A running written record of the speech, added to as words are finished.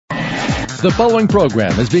the following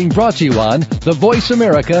program is being brought to you on the Voice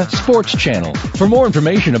America Sports Channel. For more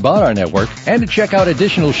information about our network and to check out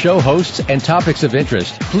additional show hosts and topics of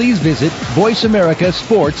interest, please visit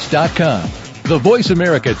voiceamericasports.com. The Voice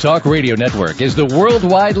America Talk Radio Network is the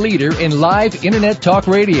worldwide leader in live Internet talk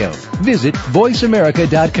radio. Visit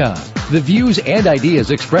voiceamerica.com. The views and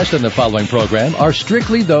ideas expressed on the following program are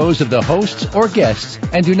strictly those of the hosts or guests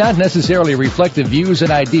and do not necessarily reflect the views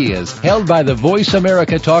and ideas held by the Voice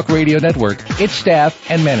America Talk Radio Network, its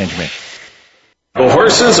staff, and management. The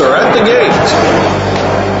horses are at the gate.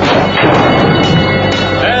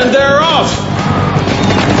 And they're off!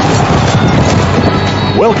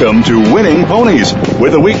 Welcome to Winning Ponies.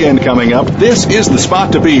 With the weekend coming up, this is the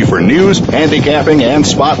spot to be for news, handicapping, and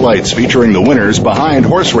spotlights featuring the winners behind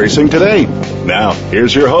horse racing today. Now,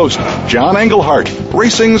 here's your host, John Englehart,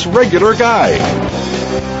 racing's regular guy.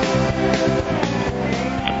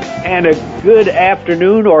 And a good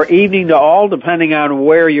afternoon or evening to all, depending on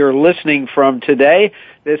where you're listening from today.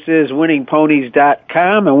 This is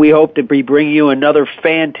winningponies.com, and we hope to be bringing you another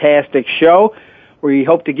fantastic show. We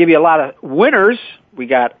hope to give you a lot of winners. We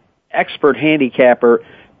got expert handicapper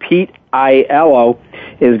Pete Aiello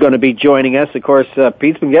is going to be joining us. Of course,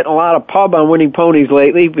 Pete's been getting a lot of pub on Winning Ponies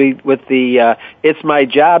lately with the It's My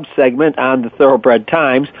Job segment on the Thoroughbred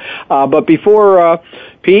Times. But before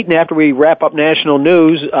Pete, and after we wrap up national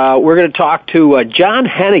news, we're going to talk to John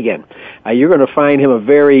Hennegan. You're going to find him a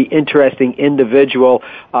very interesting individual.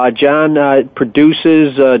 John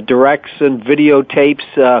produces, directs, and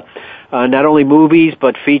videotapes not only movies,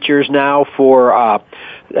 but features now for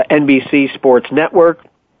NBC Sports Network.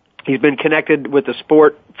 He's been connected with the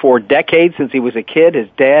sport for decades, since he was a kid. His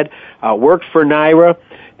dad worked for NYRA,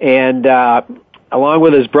 and along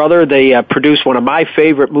with his brother, they produced one of my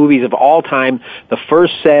favorite movies of all time, The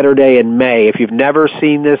First Saturday in May. If you've never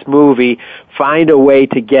seen this movie, find a way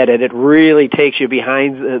to get it. It really takes you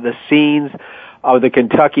behind the scenes of the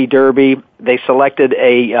Kentucky Derby. They selected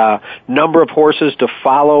a number of horses to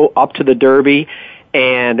follow up to the Derby,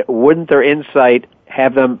 and wouldn't their insight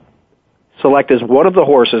have them select as one of the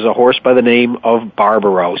horses a horse by the name of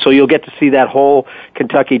Barbaro. So you'll get to see that whole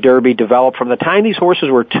Kentucky Derby develop from the time these horses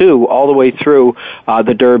were 2 all the way through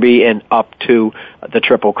the Derby and up to the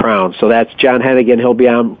Triple Crown. So that's John Hennegan. He'll be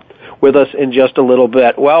on with us in just a little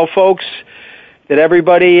bit. Well, folks, did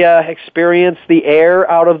everybody experience the air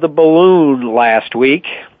out of the balloon last week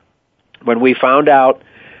when we found out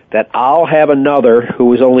that I'll Have Another, who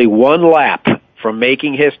was only one lap from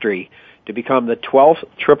making history to become the 12th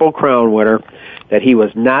Triple Crown winner, that he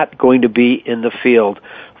was not going to be in the field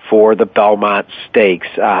for the Belmont Stakes?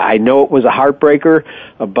 I know it was a heartbreaker,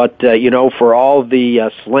 but, for all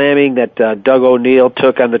the slamming that Doug O'Neill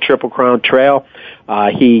took on the Triple Crown Trail,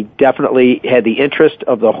 he definitely had the interest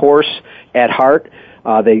of the horse at heart.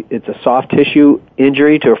 It's a soft tissue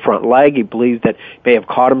injury to a front leg. He believes that he may have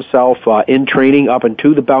caught himself in training up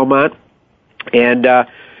into the Belmont. And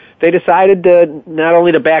they decided not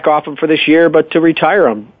only to back off him for this year, but to retire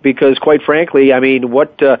him, because, quite frankly, I mean,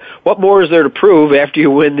 what more is there to prove after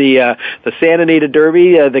you win the Santa Anita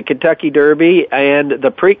Derby, the Kentucky Derby, and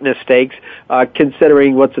the Preakness Stakes,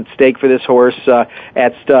 considering what's at stake for this horse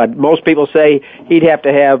at stud? Most people say he'd have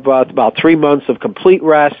to have about 3 months of complete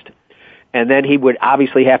rest, and then he would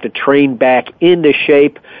obviously have to train back into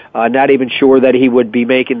shape. Not even sure that he would be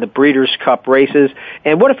making the Breeders' Cup races.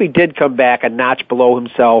 And what if he did come back a notch below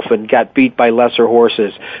himself and got beat by lesser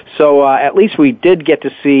horses? So at least we did get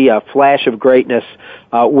to see a flash of greatness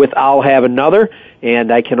with I'll Have Another, and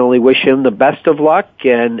I can only wish him the best of luck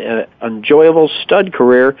and an enjoyable stud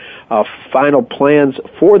career. Final plans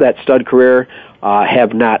for that stud career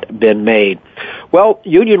have not been made. Well,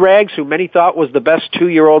 Union Rags, who many thought was the best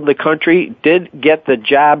 2-year-old in the country, did get the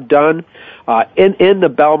job done in the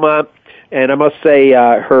Belmont, and I must say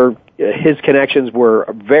his connections were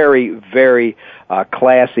very, very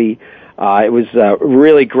classy. It was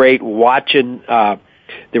really great watching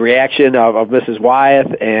the reaction of Mrs.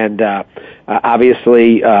 Wyeth and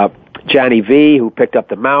obviously Johnny V, who picked up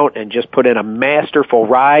the mount and just put in a masterful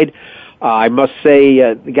ride. I must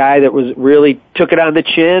say, the guy that was really took it on the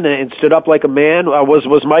chin and stood up like a man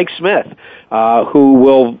was Mike Smith, who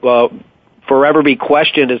will forever be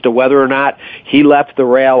questioned as to whether or not he left the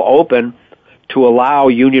rail open to allow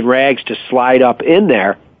Union Rags to slide up in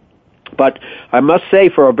there. But I must say,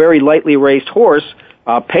 for a very lightly raced horse,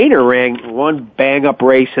 Painter ran one bang-up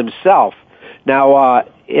race himself. Now,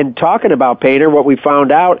 in talking about Painter, what we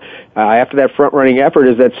found out after that front-running effort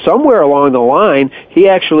is that somewhere along the line, he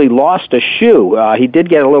actually lost a shoe. He did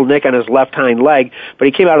get a little nick on his left hind leg, but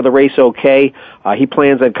he came out of the race okay. He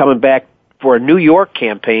plans on coming back for a New York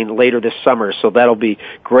campaign later this summer, so that'll be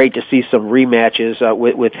great to see some rematches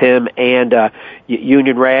with him and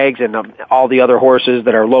Union Rags and all the other horses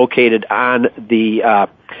that are located on the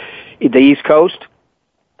East Coast.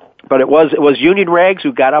 But it was Union Rags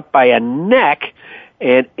who got up by a neck,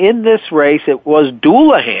 and in this race it was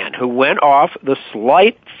Doulahan who went off the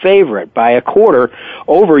slight favorite by a quarter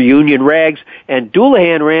over Union Rags, and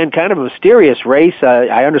Doulahan ran kind of a mysterious race.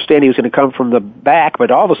 I understand he was going to come from the back, but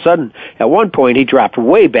all of a sudden, at one point, he dropped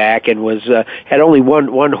way back and was had only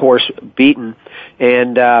one horse beaten.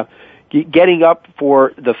 And getting up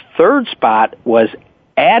for the third spot was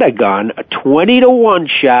Hennegan, a 20-1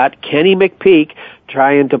 shot, Kenny McPeak,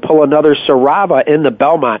 trying to pull another Sarava in the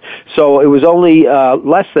Belmont. So it was only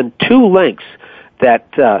less than 2 lengths that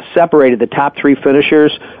separated the top 3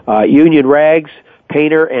 finishers, Union Rags,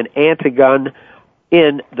 Painter, and Hennegan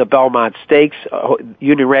in the Belmont Stakes.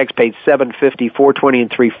 Union Rags paid $750, $420,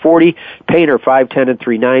 and $340. Painter $510 and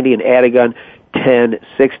 $390, and Hennegan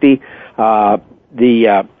 $1060.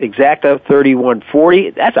 The exacta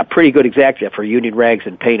 $31.40. That's a pretty good exacta for Union Rags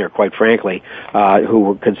and Painter, quite frankly, who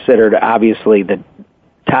were considered obviously the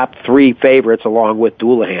top 3 favorites along with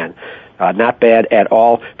Doulahan. Not bad at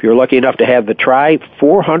all. If you're lucky enough to have the try,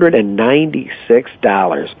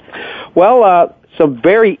 $496. Well, some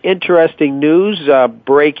very interesting news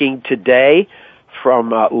breaking today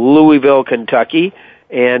from Louisville, Kentucky,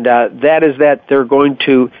 and that is that they're going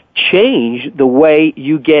to change the way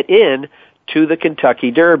you get in to the Kentucky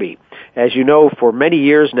Derby. As you know, for many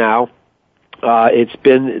years now, it's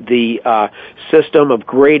been the system of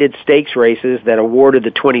graded stakes races that awarded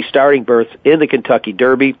the 20 starting berths in the Kentucky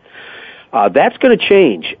Derby. That's going to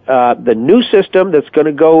change. The new system that's going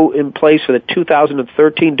to go in place for the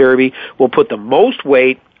 2013 Derby will put the most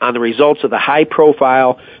weight on the results of the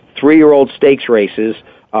high-profile 3-year-old stakes races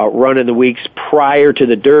run in the weeks prior to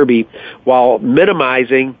the Derby, while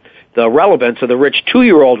minimizing the relevance of the rich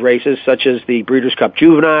 2-year-old races such as the Breeders' Cup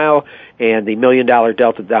Juvenile and the $1 Million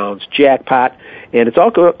Delta Downs Jackpot. And it's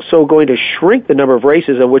also going to shrink the number of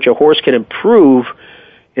races in which a horse can improve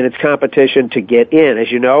in its competition to get in. As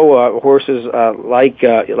you know, horses like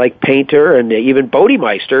Painter and even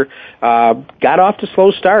Bodemeister got off to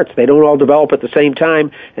slow starts. They don't all develop at the same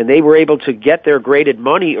time, and they were able to get their graded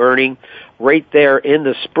money earning right there in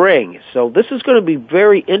the spring. So this is going to be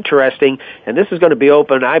very interesting, and this is going to be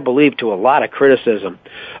open, I believe, to a lot of criticism.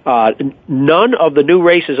 None of the new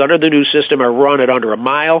races under the new system are run at under a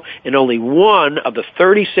mile, and only one of the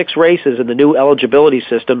 36 races in the new eligibility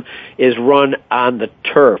system is run on the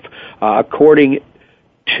turf. According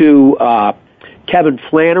to Kevin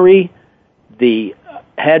Flannery, the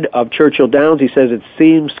head of Churchill Downs, he says it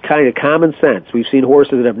seems kind of common sense. We've seen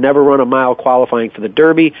horses that have never run a mile qualifying for the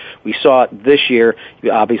Derby. We saw it this year,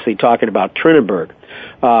 obviously talking about Trinenberg.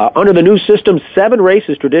 Under the new system, 7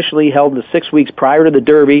 races traditionally held in the 6 weeks prior to the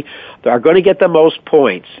Derby are going to get the most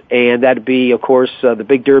points, and that'd be, of course, the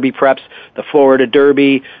big Derby preps, the Florida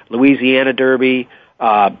Derby, Louisiana Derby,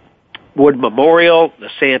 Wood Memorial, the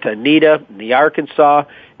Santa Anita, the Arkansas,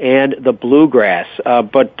 and the Bluegrass.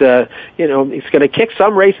 But it's going to kick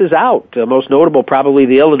some races out. Most notable probably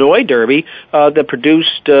the Illinois Derby that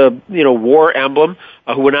produced, War Emblem,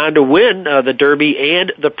 who went on to win the Derby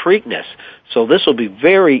and the Preakness. So this will be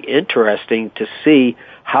very interesting to see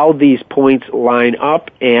how these points line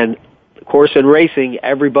up. And of course, in racing,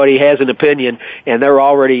 everybody has an opinion, and they're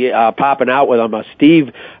already popping out with them.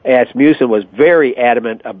 Steve Asmussen was very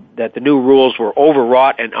adamant that the new rules were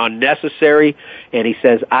overwrought and unnecessary, and he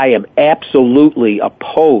says, I am absolutely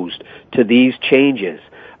opposed to these changes.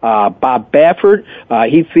 Bob Baffert,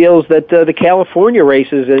 he feels that the California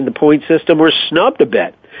races in the point system were snubbed a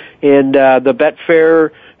bit, and the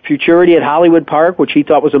Betfair Futurity at Hollywood Park, which he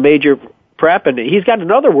thought was a major prep, and he's got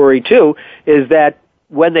another worry, too, is that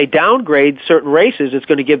when they downgrade certain races, it's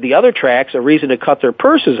going to give the other tracks a reason to cut their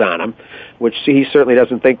purses on them, which he certainly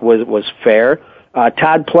doesn't think was fair.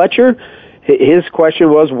 Todd Pletcher, his question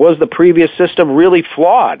was the previous system really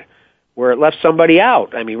flawed, where it left somebody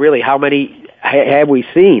out? I mean, really, how many have we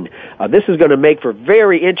seen? This is going to make for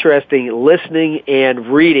very interesting listening and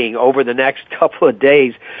reading over the next couple of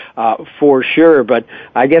days, for sure. But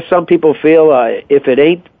I guess some people feel if it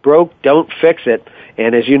ain't broke, don't fix it.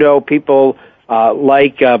 And as you know, people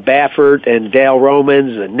like Baffert and Dale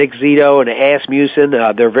Romans and Nick Zito and Asmussen,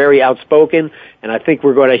 they're very outspoken, and I think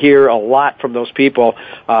we're going to hear a lot from those people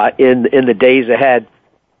in the days ahead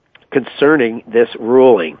concerning this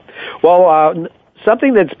ruling. Well,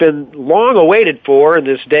 something that's been long awaited for in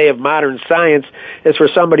this day of modern science is for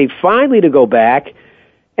somebody finally to go back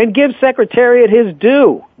and give Secretariat his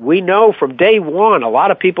due. We know from day one a lot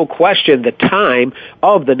of people questioned the time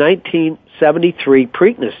of the 1973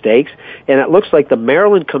 Preakness Stakes, and it looks like the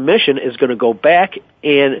Maryland Commission is going to go back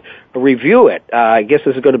and review it. I guess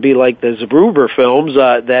this is going to be like the Zabruber films,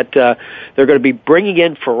 that they're going to be bringing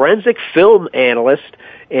in forensic film analysts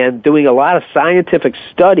and doing a lot of scientific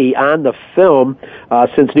study on the film,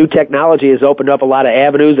 since new technology has opened up a lot of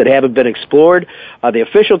avenues that haven't been explored. The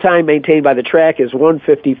official time maintained by the track is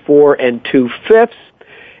 1:54 2/5,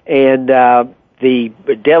 and the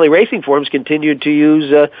daily racing forums continued to use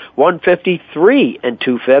 1:53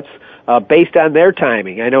 2/5, based on their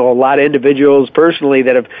timing. I know a lot of individuals personally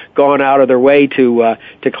that have gone out of their way to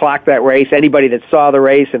clock that race. Anybody that saw the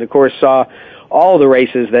race and, of course, saw all the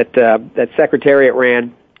races that Secretariat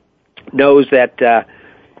ran knows that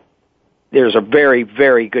there's a very,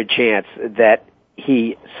 very good chance that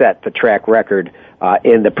he set the track record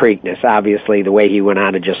in the Preakness. Obviously, the way he went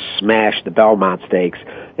on to just smash the Belmont Stakes.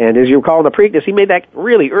 And as you recall in the Preakness, he made that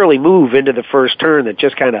really early move into the first turn that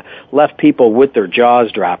just kind of left people with their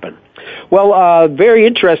jaws dropping. Well, very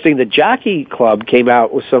interesting, the Jockey Club came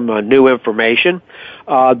out with some new information.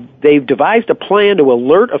 They've devised a plan to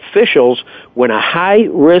alert officials when a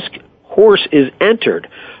high-risk horse is entered.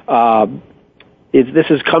 This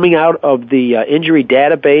is coming out of the injury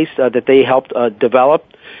database that they helped develop,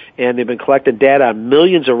 and they've been collecting data on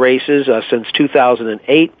millions of races since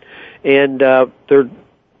 2008, and they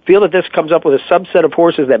feel that this comes up with a subset of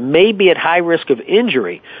horses that may be at high risk of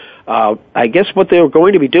injury. I guess what they're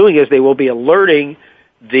going to be doing is they will be alerting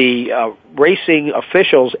the racing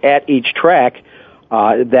officials at each track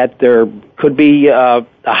that there could be a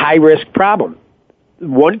high-risk problem.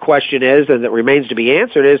 One question is, and that remains to be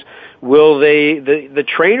answered, is will the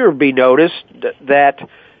trainer be noticed that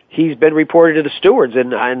he's been reported to the stewards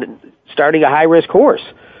and starting a high-risk horse?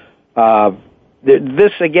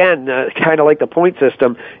 This, again, kind of like the point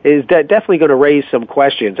system, is definitely going to raise some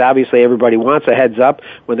questions. Obviously, everybody wants a heads up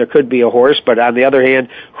when there could be a horse, but on the other hand,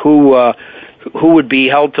 who would be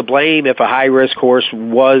held to blame if a high-risk horse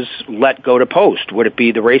was let go to post? Would it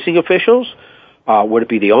be the racing officials? Would it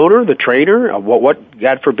be the owner, the trainer? What,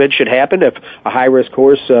 God forbid, should happen if a high-risk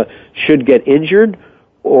horse should get injured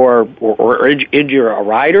or injure a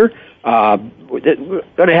rider? We're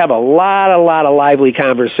going to have a lot of lively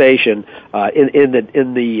conversation in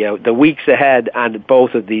the weeks ahead on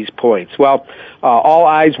both of these points. Well, all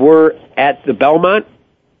eyes were at the Belmont,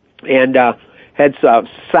 and had a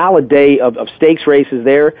solid day of stakes races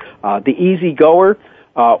there. The Easy Goer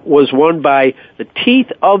was won by the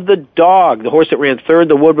Teeth of the Dog, the horse that ran third in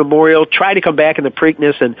the Wood Memorial, tried to come back in the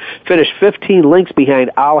Preakness and finished 15 lengths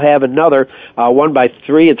behind I'll Have Another, won by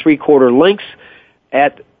 3 3/4 lengths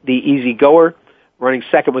at the Easy Goer. Running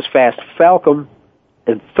second was Fast Falcon,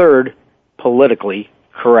 and third, Politically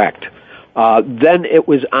Correct. Then it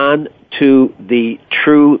was on to the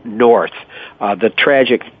True North, the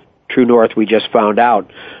tragic True North we just found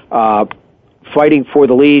out. Fighting for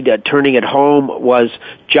the lead, turning it home, was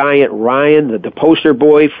Giant Ryan, the poster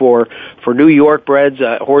boy for New York breds,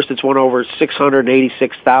 a horse that's won over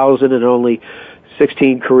 $686,000 in only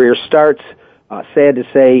 16 career starts. Sad to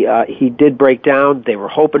say, he did break down. They were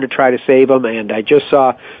hoping to try to save him, and I just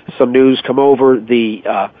saw some news come over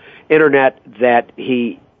the internet that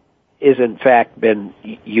he is in fact been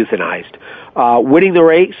euthanized. Winning the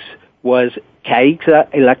race was Caixa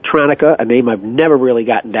Electronica, a name I've never really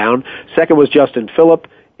gotten down. Second was Justin Phillip,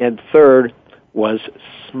 and third was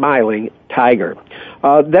Smiling Tiger.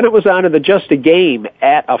 Then it was on to the Just a Game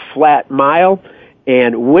at a flat mile,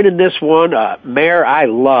 and winning this one, mare I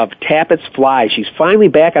love, Tappett's Fly. She's finally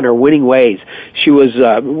back on her winning ways. She was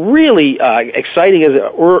really exciting as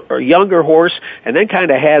a younger horse, and then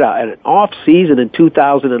kind of had an off season in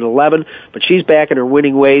 2011, but she's back in her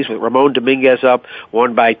winning ways with Ramon Dominguez up,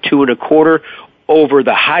 won by 2 1/4 over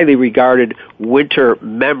the highly regarded Winter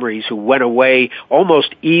Memories, who went away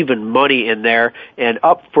almost even money in there. And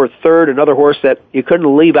up for third, another horse that you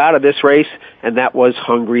couldn't leave out of this race, and that was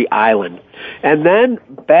Hungry Island. And then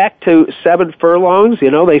back to 7 furlongs.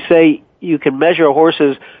 You know, they say you can measure a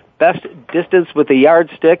horse's best distance with a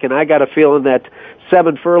yardstick, and I got a feeling that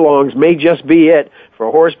 7 furlongs may just be it for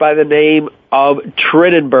a horse by the name of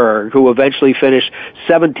Trinenberg, who eventually finished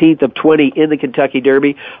 17th of 20 in the Kentucky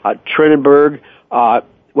Derby. Trinenberg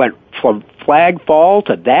went from Flag Fall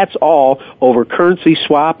to That's All over Currency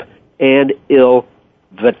Swap and Il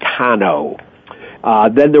Vitano.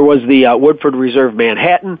 Then there was the Woodford Reserve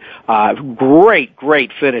Manhattan.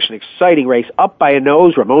 Great finish, an exciting race, up by a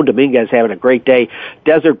nose. Ramon Dominguez having a great day.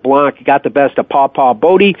 Desert Blanc got the best of Paw Paw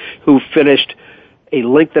Bodie, who finished a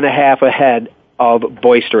length and a half ahead of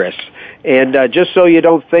Boisterous. And just so you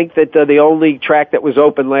don't think that the only track that was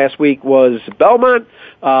open last week was Belmont,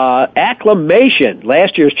 Acclamation,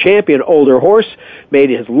 last year's champion older horse, made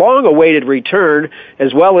his long-awaited return,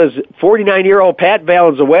 as well as 49-year-old Pat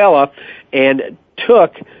Valenzuela, and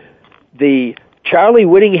took the Charlie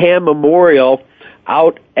Whittingham Memorial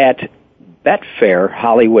out at Betfair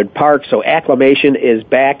Hollywood Park. So Acclamation is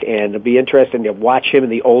back, and it'll be interesting to watch him in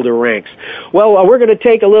the older ranks. Well, we're going to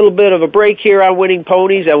take a little bit of a break here on Winning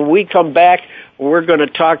Ponies, and when we come back, we're going to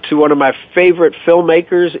talk to one of my favorite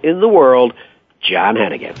filmmakers in the world, John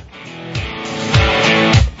Hennegan.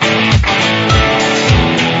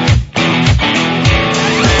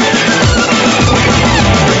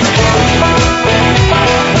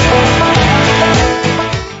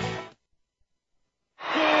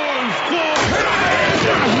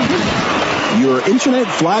 Your internet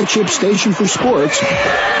flagship station for sports.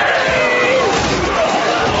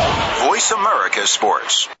 Voice America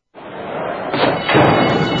Sports.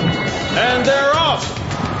 And they're off.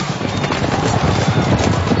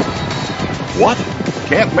 What?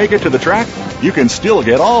 Can't make it to the track? You can still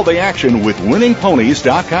get all the action with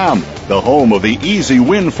winningponies.com, the home of the easy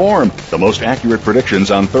win form, the most accurate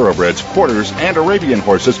predictions on thoroughbreds, quarters, and Arabian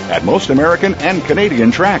horses at most American and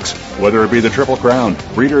Canadian tracks. Whether it be the Triple Crown,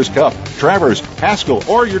 Breeders' Cup, Travers, Haskell,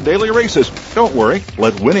 or your daily races, don't worry,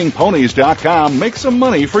 let winningponies.com make some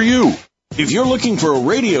money for you. If you're looking for a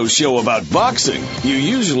radio show about boxing, you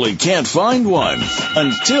usually can't find one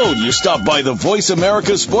until you stop by the Voice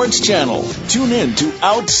America Sports Channel. Tune in to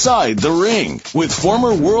Outside the Ring with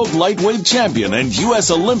former world lightweight champion and U.S.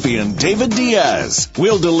 Olympian David Diaz.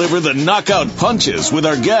 We'll deliver the knockout punches with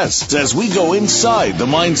our guests as we go inside the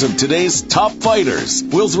minds of today's top fighters.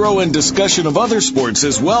 We'll throw in discussion of other sports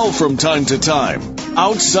as well from time to time.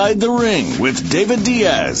 Outside the Ring with David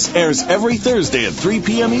Diaz airs every Thursday at 3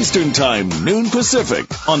 p.m. Eastern Time, noon Pacific,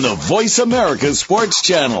 on the Voice America Sports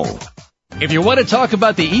Channel. If you want to talk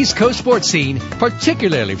about the East Coast sports scene,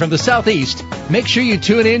 particularly from the Southeast, make sure you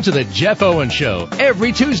tune in to the Jeff Owens Show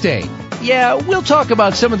every Tuesday. Yeah, we'll talk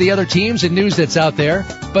about some of the other teams and news that's out there,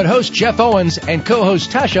 but host Jeff Owens and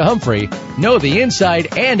co-host Tasha Humphrey know the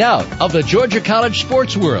inside and out of the Georgia College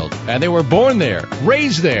sports world, and they were born there,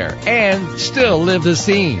 raised there, and still live the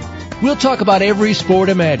scene. We'll talk about every sport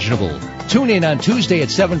imaginable. Tune in on Tuesday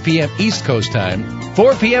at 7 p.m. East Coast time,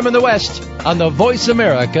 4 p.m. in the West, on the Voice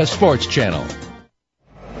America Sports Channel.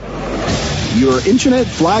 Your internet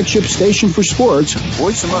flagship station for sports,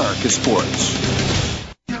 Voice America Sports.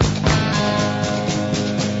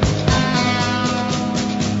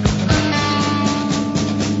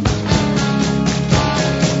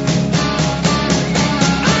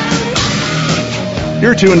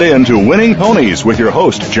 You're tuned in to Winning Ponies with your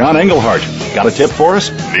host, John Englehart. Got a tip for us?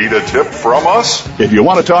 Need a tip from us? If you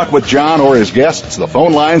want to talk with John or his guests, the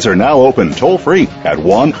phone lines are now open toll-free at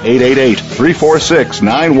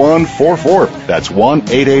 1-888-346-9144. That's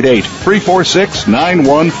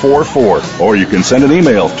 1-888-346-9144. Or you can send an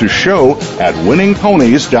email to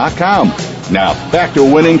show@winningponies.com. Now, back to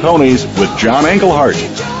Winning Ponies with John Englehart.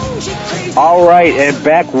 All right, and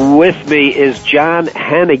back with me is John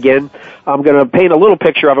Hennegan. I'm going to paint a little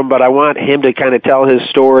picture of him, but I want him to kind of tell his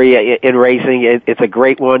story in racing. It's a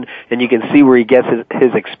great one, and you can see where he gets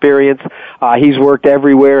his experience. He's worked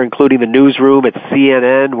everywhere, including the newsroom at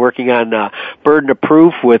CNN, working on Burden of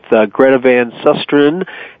Proof with Greta Van Susteren,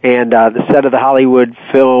 and the set of the Hollywood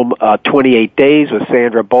film 28 Days with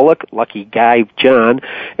Sandra Bullock. Lucky guy, John.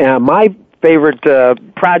 My favorite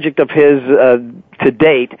project of his to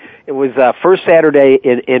date, it was First Saturday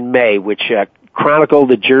in May, which chronicled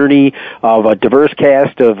the journey of a diverse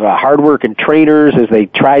cast of hard-working trainers as they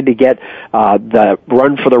tried to get the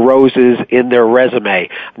Run for the Roses in their resume.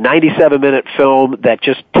 97-minute film that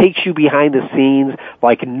just takes you behind the scenes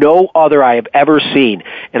like no other I have ever seen.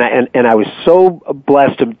 And I was so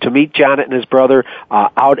blessed to meet John and his brother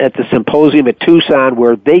out at the symposium at Tucson,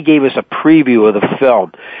 where they gave us a preview of the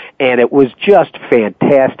film. And it was just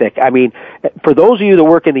fantastic. I mean, for those of you that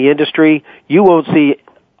work in the industry, you won't see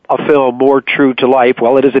a film more true to life.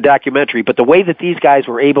 Well, it is a documentary, but the way that these guys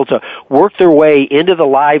were able to work their way into the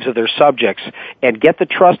lives of their subjects and get the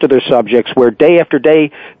trust of their subjects, where day after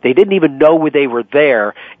day they didn't even know where they were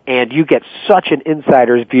there, and you get such an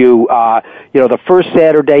insider's view. The first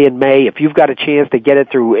Saturday in May, if you've got a chance to get it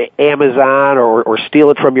through Amazon or steal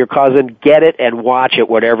it from your cousin, get it and watch it,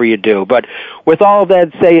 whatever you do. But with all of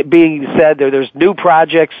that being said, there's new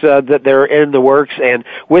projects that they're in the works, and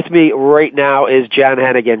with me right now is John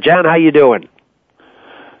Hennegan. John, how you doing?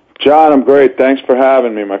 John, I'm great. Thanks for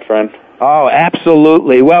having me, my friend. Oh,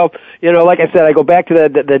 absolutely. Well, like I said, I go back to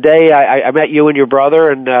the day I met you and your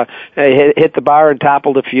brother, and hit the bar and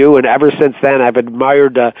toppled a few, and ever since then I've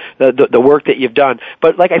admired the work that you've done.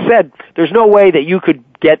 But like I said, there's no way that you could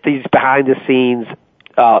get these behind-the-scenes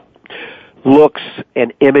looks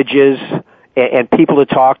and images and people to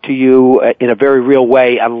talk to you in a very real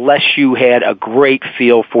way unless you had a great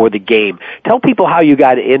feel for the game. Tell people how you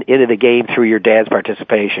got into the game through your dad's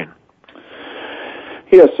participation.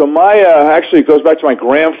 Yeah, so actually it goes back to my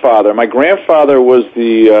grandfather. My grandfather was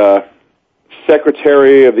the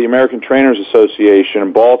secretary of the American Trainers Association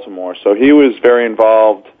in Baltimore, so he was very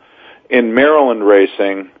involved in Maryland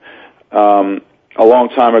racing a long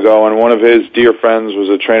time ago, and one of his dear friends was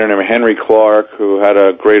a trainer named Henry Clark, who had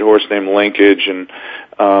a great horse named Linkage, and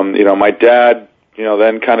my dad,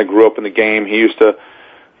 then kind of grew up in the game. He used to,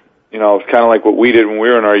 it's kind of like what we did when we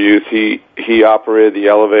were in our youth. He operated the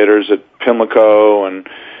elevators at Pimlico and,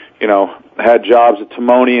 had jobs at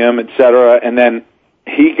Timonium, et cetera. And then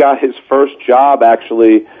he got his first job,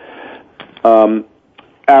 actually,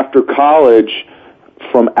 after college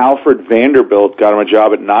from Alfred Vanderbilt, got him a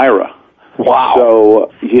job at NYRA. Wow.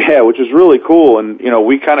 So, yeah, which is really cool. And,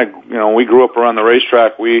 we kind of, we grew up around the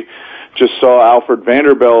racetrack. We just saw Alfred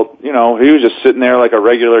Vanderbilt, he was just sitting there like a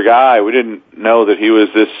regular guy. We didn't know that he was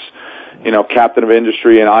this, captain of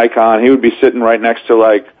industry and icon. He would be sitting right next to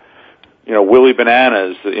like, Willie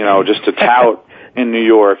Bananas, just a tout in New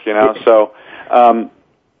York, So,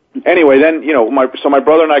 anyway, then, my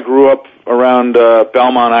brother and I grew up around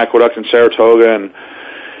Belmont Aqueduct in Saratoga, and,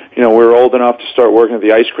 we were old enough to start working at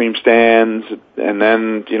the ice cream stands, and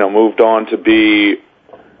then, moved on to be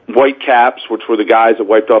white caps, which were the guys that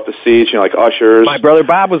wiped off the seats, like ushers. My brother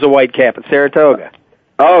Bob was a white cap at Saratoga.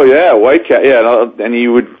 Oh, yeah, white cap, yeah, and he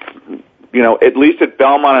would, at least at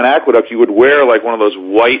Belmont and Aqueduct, you would wear like one of those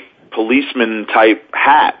white policeman-type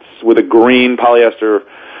hats with a green polyester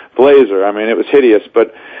blazer. I mean, it was hideous,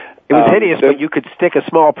 but... It was hideous, but you could stick a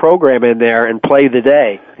small program in there and play the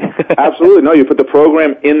day. Absolutely. No, you put the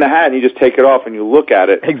program in the hat and you just take it off and you look at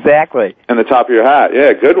it. Exactly. And the top of your hat.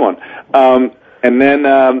 Yeah, good one. And then,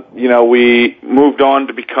 we moved on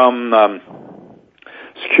to become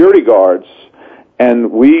security guards, and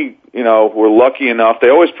we, were lucky enough. They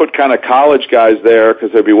always put kind of college guys there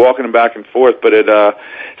because they'd be walking them back and forth, but at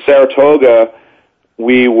Saratoga,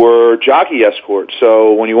 we were jockey escorts.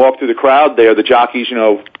 So when you walk through the crowd there, the jockeys,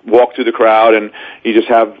 walk through the crowd, and you just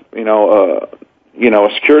have, a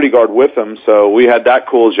security guard with them. So we had that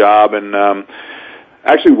cool job. And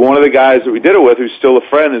actually, one of the guys that we did it with, who's still a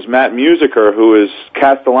friend, is Matt Musiker, who is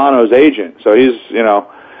Castellano's agent. So he's,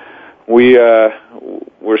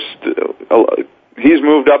 he's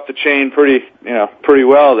moved up the chain pretty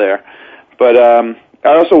well there. But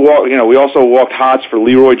I also we also walked hots for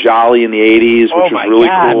Leroy Jolly in the 80s, which was really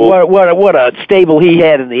cool. What a stable he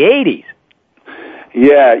had in the 80s.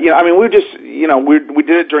 Yeah, I mean, we just, we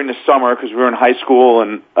did it during the summer because we were in high school,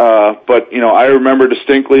 and, but, I remember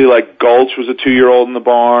distinctly, like, Gulch was a 2-year-old in the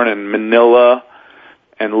barn, and Manila,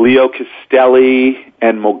 and Leo Castelli,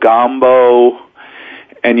 and Mogambo,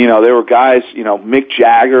 and, there were guys, Mick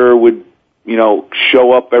Jagger would,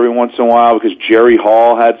 show up every once in a while because Jerry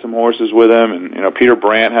Hall had some horses with him, and, Peter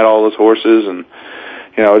Brandt had all his horses, and,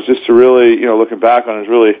 it was just a really, looking back on it, it was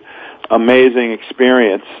a really amazing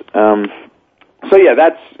experience. So yeah,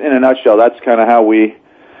 that's, in a nutshell, that's kind of how we,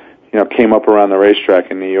 came up around the racetrack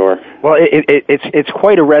in New York. Well, it's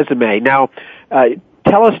quite a resume. Now,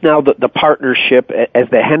 tell us now the partnership as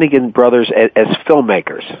the Hennegan Brothers as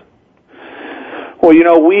filmmakers. Well,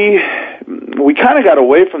 we kind of got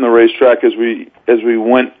away from the racetrack as we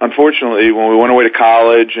went, unfortunately, when we went away to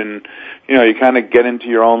college, and, you kind of get into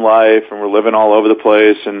your own life, and we're living all over the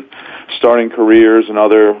place and starting careers and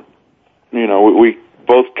other, we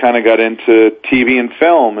both kind of got into TV and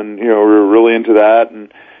film, and, we were really into that,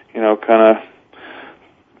 and, kind of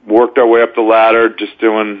worked our way up the ladder just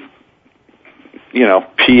doing,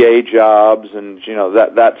 PA jobs and,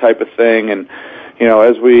 that type of thing. And,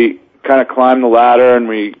 as we kind of climbed the ladder, and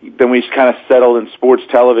we kind of settled in sports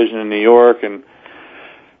television in New York, and,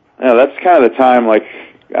 that's kind of the time, like,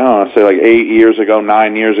 I don't want to say like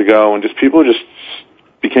 9 years ago, and just people just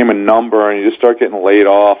became a number, and you just start getting laid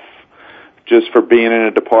off just for being in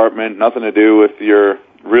a department, nothing to do with if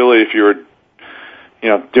you were,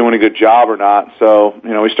 doing a good job or not. So,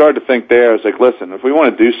 we started to think there, it's like, listen, if we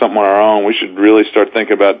want to do something on our own, we should really start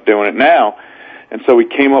thinking about doing it now. And so we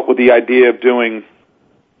came up with the idea of doing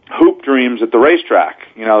Hoop Dreams at the racetrack,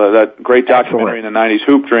 that great documentary in the 90s,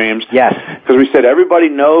 Hoop Dreams. Yes. Because we said everybody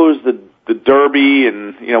knows the Derby,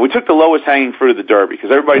 and, we took the lowest hanging fruit of the Derby,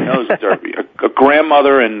 because everybody knows the Derby. A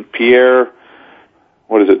grandmother and Pierre,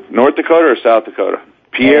 what is it, North Dakota or South Dakota?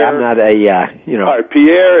 Pierre. Yeah, I'm not a, All right,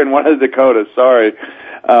 Pierre and one of the Dakotas, sorry.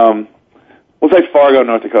 We'll say Fargo,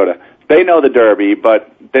 North Dakota. They know the Derby,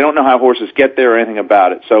 but they don't know how horses get there or anything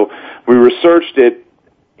about it. So we researched it,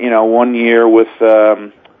 one year with,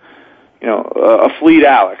 a Fleet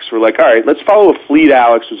Alex. We're like, all right, let's follow a Fleet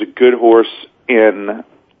Alex, who's a good horse in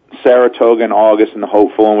Saratoga in August in the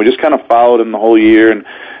Hopeful, and we just kind of followed him the whole year and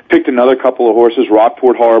picked another couple of horses,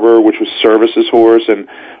 Rockport Harbor, which was Service's horse, and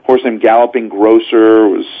a horse named Galloping Grocer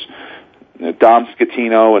was Dom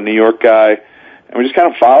Scatino, a New York guy, and we just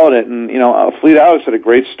kind of followed it, and, Fleet Alex had a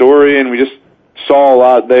great story, and we just saw a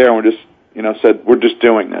lot there, and we just, said, we're just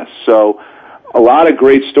doing this. So a lot of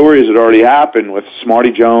great stories had already happened with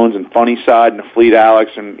Smarty Jones and Funny Side and the Fleet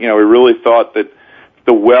Alex, and, we really thought that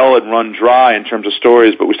the well had run dry in terms of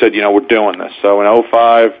stories, but we said, we're doing this. So in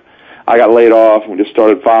 2005, I got laid off, and we just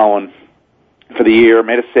started following for the year,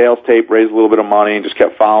 made a sales tape, raised a little bit of money, and just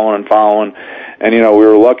kept following. And, we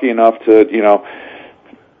were lucky enough to,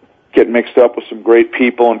 get mixed up with some great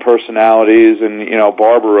people and personalities, and,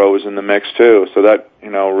 Barbaro was in the mix too. So that,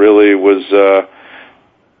 really was,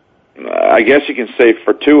 I guess you can say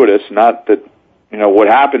fortuitous, not that, what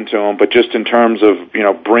happened to him, but just in terms of,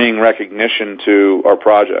 bringing recognition to our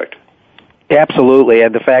project. Absolutely,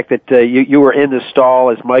 and the fact that you were in the stall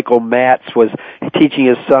as Michael Matz was teaching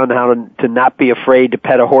his son how to not be afraid to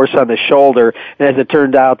pet a horse on the shoulder, and as it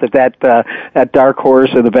turned out that dark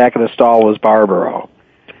horse in the back of the stall was Barbaro.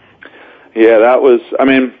 Yeah, that was,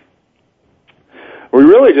 we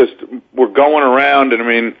really just were going around, and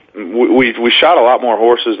we shot a lot more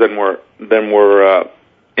horses than were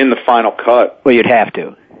in the final cut. Well, you'd have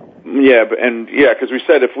to. Yeah, because we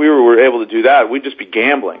said if we were able to do that, we'd just be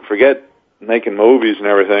gambling. Forget making movies and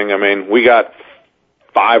everything. We got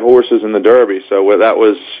 5 horses in the Derby, so that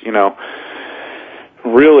was,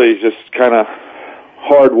 really just kind of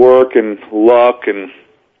hard work and luck,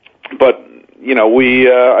 but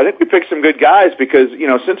I think we picked some good guys because,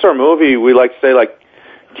 since our movie, we like to say, like,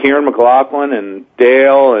 Kieran McLaughlin and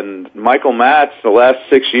Dale and Michael Matz, the last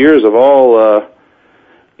 6 years have all,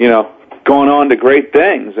 gone on to great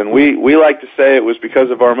things, and we like to say it was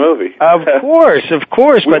because of our movie. Of course. We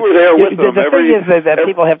But were there with them. The thing is that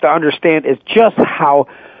people have to understand is just how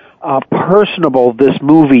personable this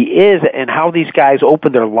movie is and how these guys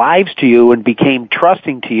opened their lives to you and became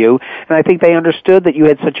trusting to you. And I think they understood that you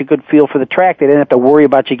had such a good feel for the track. They didn't have to worry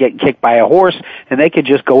about you getting kicked by a horse, and they could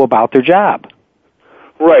just go about their job.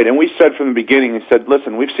 Right, and we said from the beginning, we said,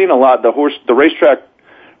 listen, we've seen a lot. The racetrack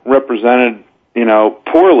represented,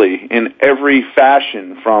 poorly in every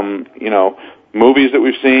fashion, from, movies that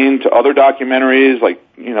we've seen to other documentaries, like,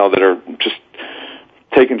 that are just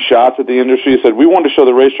taking shots at the industry. Said we wanted to show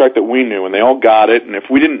the racetrack that we knew, and they all got it. And if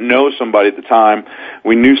we didn't know somebody at the time,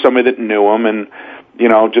 we knew somebody that knew them, and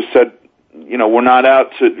just said, we're not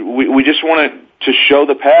out to. We just wanted to show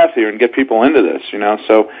the path here and get people into this,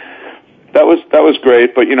 So that was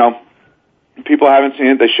great. But people haven't seen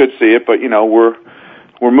it; they should see it. But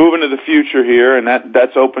we're moving to the future here, and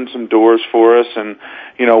that's opened some doors for us. And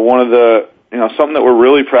one of the something that we're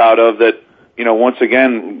really proud of that. Once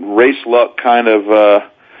again, race luck kind of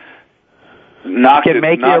knocked it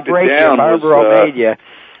down. Barbaro made you.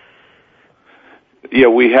 Yeah,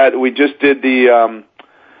 we just did we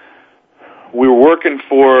were working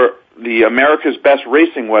for the America's Best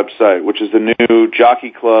Racing website, which is the new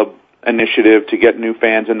Jockey Club initiative to get new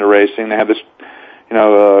fans into racing. They have this,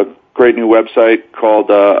 great new website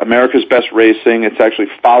called America's Best Racing. It's actually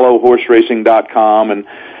followhorseracing.com, and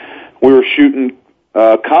we were shooting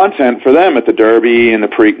content for them at the Derby and the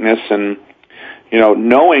Preakness, and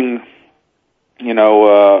knowing,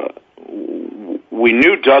 we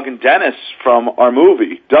knew Doug and Dennis from our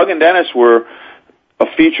movie. Doug and Dennis were a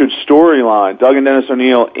featured storyline. Doug and Dennis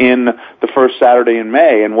O'Neill in the first Saturday in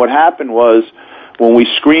May, and what happened was when we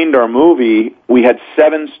screened our movie, we had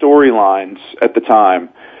 7 storylines at the time,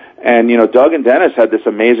 and Doug and Dennis had this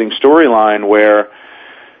amazing storyline where,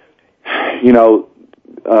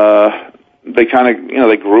 they kind of,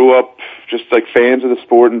 they grew up just like fans of the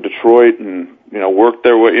sport in Detroit and, worked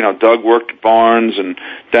their way, Doug worked at Barnes and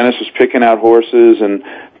Dennis was picking out horses, and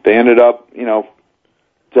they ended up,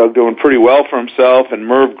 Doug doing pretty well for himself, and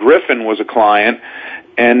Merv Griffin was a client.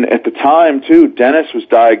 And at the time, too, Dennis was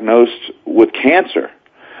diagnosed with cancer.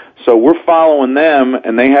 So we're following them,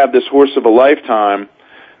 and they have this horse of a lifetime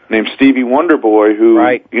named Stevie Wonderboy, who,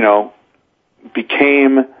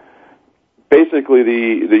 became basically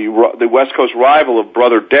the West Coast rival of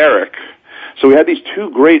Brother Derek. So we had these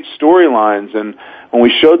 2 great storylines, and when we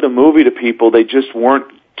showed the movie to people, they just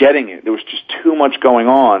weren't getting it. There was just too much going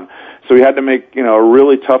on. So we had to make, a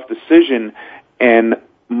really tough decision, and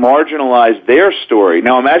marginalize their story.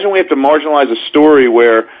 Now imagine we have to marginalize a story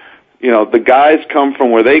where, the guys come from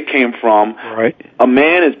where they came from. Right. A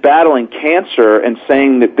man is battling cancer and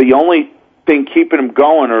saying that the only thing keeping him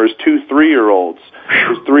going are his 2 3-year-olds.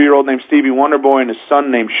 His 3-year-old named Stevie Wonderboy and his son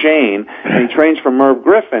named Shane, and he trains for Merv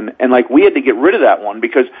Griffin. And we had to get rid of that one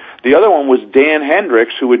because the other one was Dan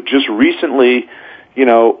Hendricks, who had just recently,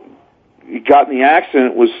 got in the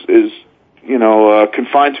accident, is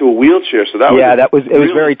confined to a wheelchair. So that was it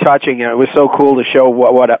was very touching. It was so cool to show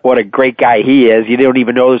what a great guy he is. You don't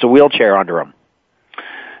even know there's a wheelchair under him.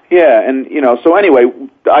 Yeah, and so anyway,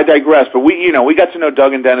 I digress. But we got to know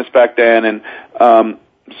Doug and Dennis back then, and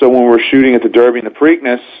so when we were shooting at the Derby and the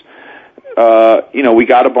Preakness, we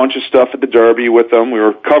got a bunch of stuff at the Derby with them. We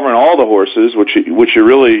were covering all the horses, which you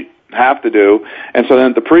really have to do. And so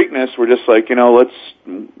then at the Preakness, we're just like,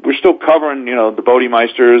 we're still covering, the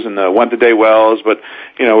Bodiemeisters and the Went the Day Wells, but,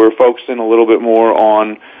 we're focusing a little bit more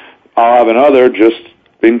on I'll Have Another just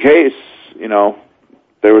in case,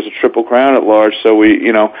 there was a Triple Crown at large. So we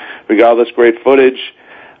got all this great footage.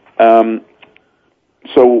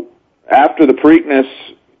 So after the Preakness,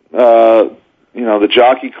 the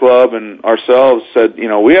Jockey Club and ourselves said,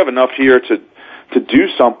 we have enough here to do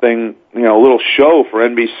something, a little show for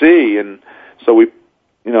NBC. And so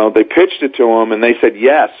they pitched it to them and they said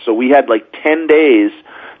yes. So we had 10 days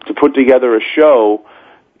to put together a show,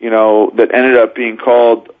 that ended up being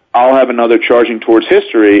called I'll Have Another Charging Towards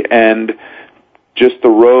History. And just the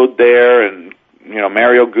road there and,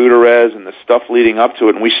 Mario Gutierrez and the stuff leading up to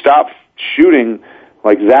it. And we stopped shooting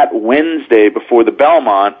that Wednesday before the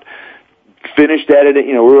Belmont, finished editing,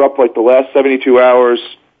 we were up the last 72 hours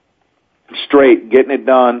straight, getting it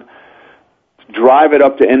done, drive it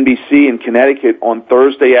up to NBC in Connecticut on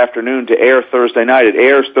Thursday afternoon to air Thursday night. It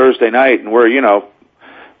airs Thursday night, and we're,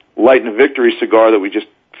 lighting a victory cigar that we just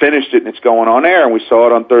finished it and it's going on air, and we saw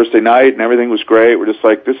it on Thursday night and everything was great. We're just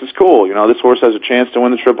like, this is cool. This horse has a chance to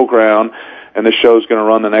win the Triple Crown, and the show's going to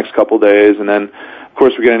run the next couple days. And then, of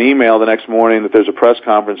course, we get an email the next morning that there's a press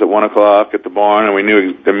conference at 1 o'clock at the barn, and we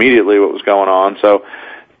knew immediately what was going on. So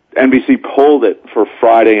NBC pulled it for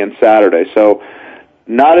Friday and Saturday. So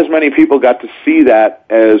not as many people got to see that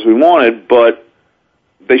as we wanted, but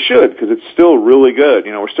they should, because it's still really good.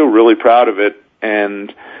 We're still really proud of it,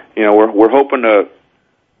 and we're hoping to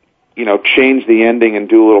change the ending and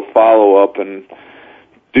do a little follow-up and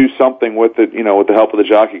do something with it, with the help of the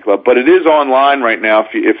Jockey Club. But it is online right now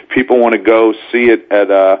if people want to go see it at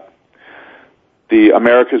the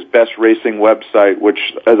America's Best Racing website, which,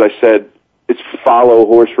 as I said, it's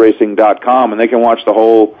followhorseracing.com, and they can watch the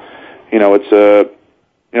whole, it's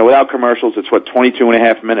without commercials, it's 22 and a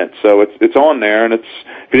half minutes. So it's on there, and if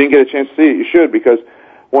you didn't get a chance to see it, you should, because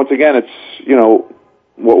once again, it's,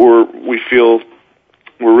 what we feel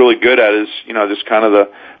we're really good at is, just kind of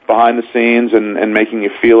the behind the scenes and making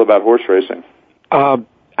you feel about horse racing.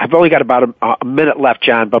 I've only got about a minute left,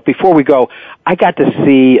 John, but before we go, I got to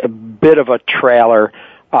see a bit of a trailer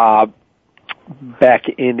back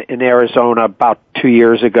in Arizona about 2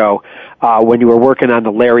 years ago when you were working on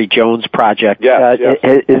the Larry Jones project. Yes.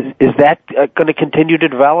 Is that going to continue to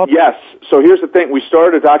develop? Yes. So here's the thing. We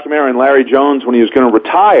started a documentary on Larry Jones when he was going to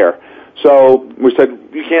retire. So we said,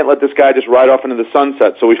 you can't let this guy just ride off into the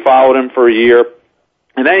sunset. So we followed him for a year,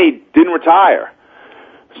 and then he didn't retire.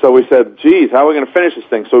 So we said, geez, how are we going to finish this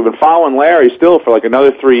thing? So we've been following Larry still for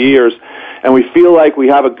another 3 years, and we feel like we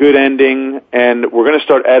have a good ending, and we're going to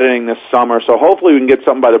start editing this summer. So hopefully we can get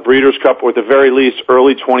something by the Breeders' Cup, or at the very least,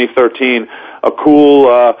 early 2013, a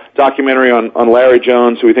cool documentary on Larry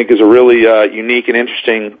Jones, who we think is a really unique and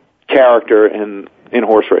interesting character in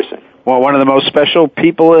horse racing. Well, one of the most special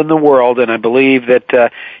people in the world, and I believe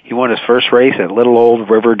that he won his first race at Little Old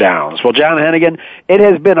River Downs. Well, John Hennegan, it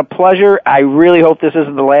has been a pleasure. I really hope this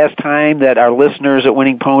isn't the last time that our listeners at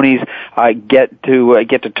Winning Ponies get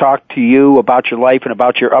to talk to you about your life and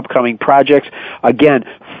about your upcoming projects. Again,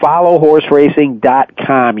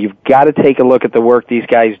 followhorseracing.com. You've got to take a look at the work these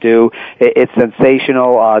guys do. It's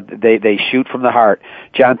sensational. They shoot from the heart.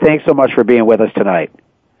 John, thanks so much for being with us tonight.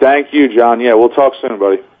 Thank you, John. Yeah, we'll talk soon,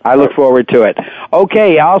 buddy. I look forward to it.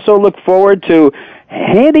 Okay, I also look forward to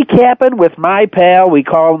handicapping with my pal. We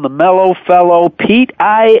call him the mellow fellow, Pete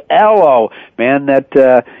Aiello. Man,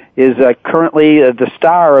 that is currently the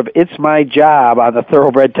star of It's My Job on the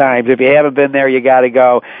Thoroughbred Times. If you haven't been there, you got to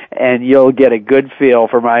go, and you'll get a good feel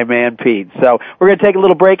for my man Pete. So we're going to take a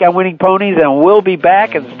little break on Winning Ponies, and we'll be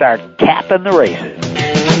back and start capping the races.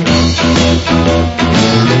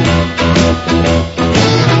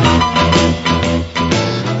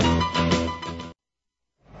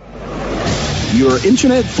 Your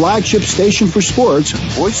internet flagship station for sports,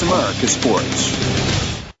 Voice America Sports.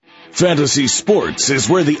 Fantasy sports is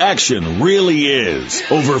where the action really is.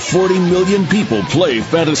 Over 40 million people play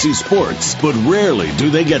fantasy sports, but rarely do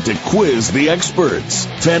they get to quiz the experts.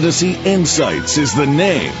 Fantasy Insights is the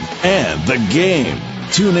name and the game.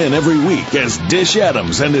 Tune in every week as Dish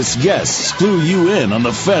Adams and his guests clue you in on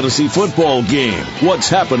the fantasy football game, what's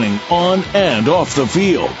happening on and off the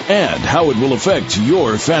field, and how it will affect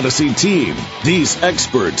your fantasy team. These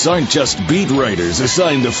experts aren't just beat writers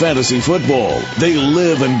assigned to fantasy football. They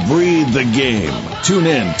live and breathe the game. Tune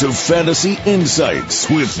in to Fantasy Insights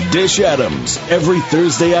with Dish Adams every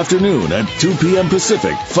Thursday afternoon at 2 p.m.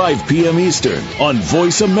 Pacific, 5 p.m. Eastern on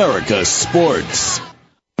Voice America Sports.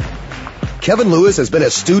 Kevin Lewis has been a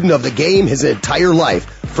student of the game his entire life,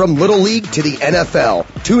 from Little League to the NFL.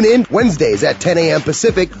 Tune in Wednesdays at 10 a.m.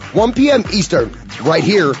 Pacific, 1 p.m. Eastern, right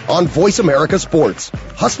here on Voice America Sports.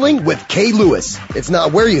 Hustling with K. Lewis. It's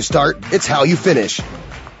not where you start, it's how you finish.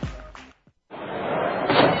 And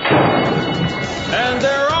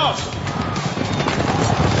they're off.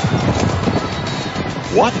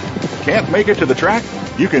 What? Can't make it to the track?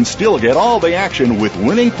 You can still get all the action with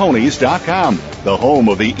winningponies.com, the home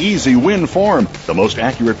of the easy win form, the most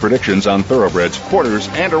accurate predictions on thoroughbreds, quarters,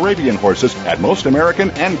 and Arabian horses at most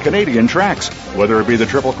American and Canadian tracks. Whether it be the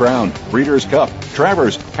Triple Crown, Breeders' Cup,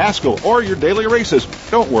 Travers, Haskell, or your daily races,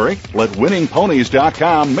 don't worry, let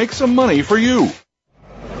winningponies.com make some money for you.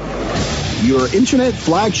 Your internet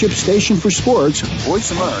flagship station for sports,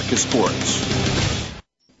 Voice America Sports.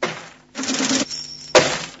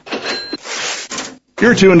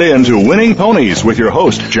 You're tuned in to Winning Ponies with your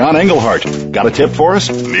host, John Englehart. Got a tip for us?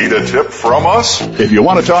 Need a tip from us? If you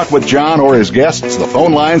want to talk with John or his guests, the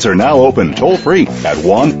phone lines are now open toll-free at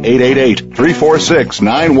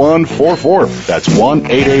 1-888-346-9144. That's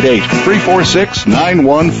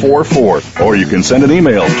 1-888-346-9144. Or you can send an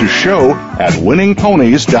email to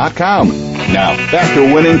show@winningponies.com. Now, back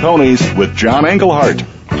to Winning Ponies with John Englehart.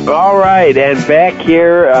 All right, and back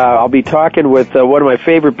here, I'll be talking with one of my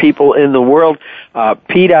favorite people in the world,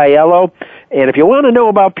 Pete Aiello. And if you want to know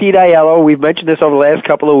about Pete Aiello, we've mentioned this over the last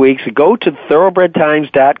couple of weeks, go to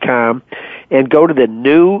thoroughbredtimes.com and go to the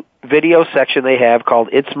new video section they have called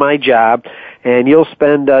It's My Job, and you'll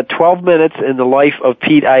spend 12 minutes in the life of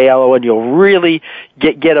Pete Aiello, and you'll really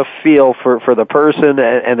get a feel for the person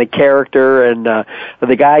and the character and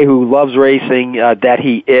the guy who loves racing that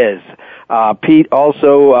he is. Pete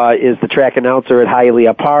also is the track announcer at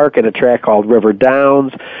Hialeah Park and a track called River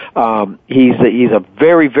Downs. He's a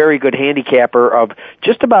very, very good handicapper of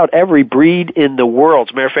just about every breed in the world.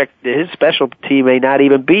 As a matter of fact, his specialty may not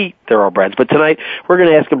even be thoroughbreds. But tonight, we're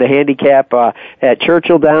going to ask him to handicap at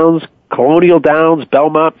Churchill Downs, Colonial Downs,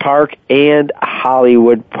 Belmont Park, and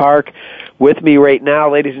Hollywood Park. With me right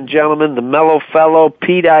now, ladies and gentlemen, the mellow fellow,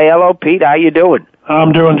 Pete Aiello. Pete, how you doing?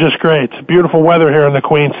 I'm doing just great. It's beautiful weather here in the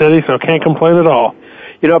Queen City, so can't complain at all.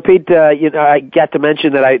 You know, Pete, I got to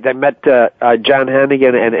mention that I met John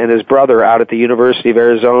Hennegan and his brother out at the University of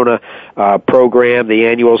Arizona program, the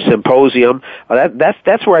annual symposium.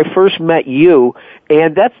 That's where I first met you,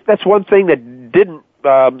 and that's one thing that didn't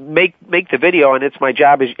make the video, and It's My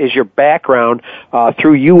Job is your background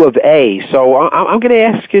through U of A. So I'm going to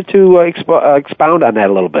ask you to expound on that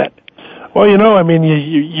a little bit. Well, you know, I mean,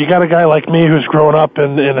 you got a guy like me who's grown up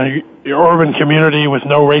in a urban community with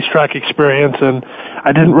no racetrack experience, and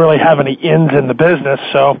I didn't really have any ins in the business.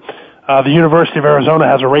 So the University of Arizona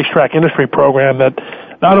has a racetrack industry program that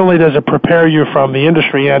not only does it prepare you from the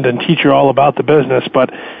industry end and teach you all about the business, but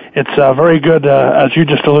it's very good, as you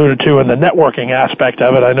just alluded to, in the networking aspect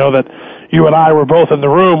of it. I know that you and I were both in the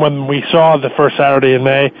room when we saw the first Saturday in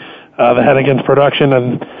May, the Hennegan's production,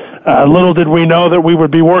 and little did we know that we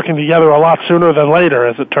would be working together a lot sooner than later,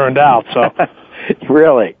 as it turned out. So,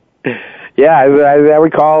 really, yeah, I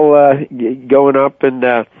recall going up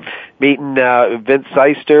and meeting Vince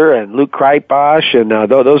Seister and Luke Kreitbosch, and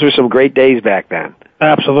those were some great days back then.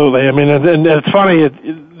 Absolutely. I mean, and it's funny.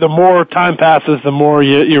 The more time passes, the more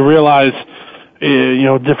you realize,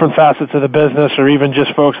 different facets of the business, or even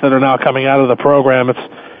just folks that are now coming out of the program.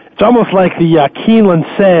 It's almost like the Keeneland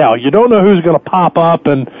sale. You don't know who's going to pop up,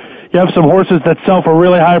 and you have some horses that sell for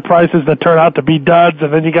really high prices that turn out to be duds,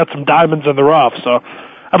 and then you got some diamonds in the rough. So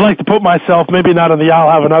I'd like to put myself maybe not in the I'll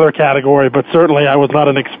have another category, but certainly I was not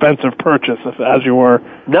an expensive purchase, as you were.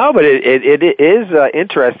 No, but it is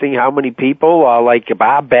interesting how many people like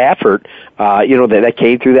Bob Baffert, that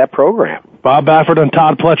came through that program. Bob Baffert and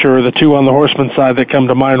Todd Pletcher are the two on the horseman side that come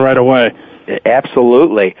to mind right away.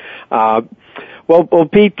 Absolutely. Well,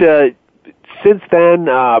 Pete, since then,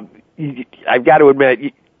 I've got to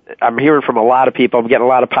admit, I'm hearing from a lot of people. I'm getting a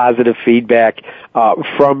lot of positive feedback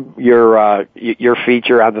from your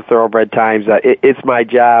feature on the Thoroughbred Times. It's my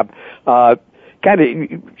job. Kind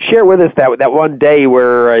of share with us that one day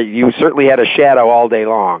where you certainly had a shadow all day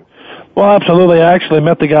long. Well, absolutely. I actually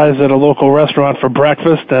met the guys at a local restaurant for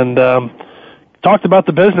breakfast and talked about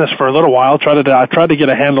the business for a little while. I tried to get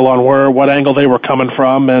a handle on what angle they were coming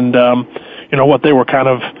from, and what they were kind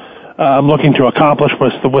of looking to accomplish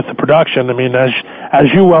with the production. I mean,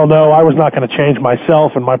 as you well know, I was not going to change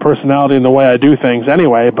myself and my personality and the way I do things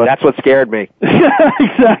anyway. But that's what scared me.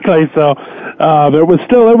 Exactly. So it was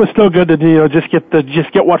still good to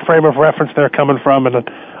just get what frame of reference they're coming from and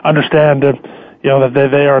understand that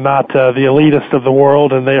they are not the elitist of the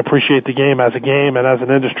world, and they appreciate the game as a game and as an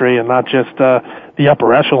industry, and not just the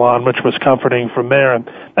upper echelon, which was comforting from there. And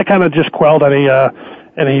that kind of just quelled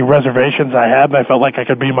any reservations I had, and I felt like I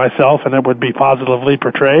could be myself, and it would be positively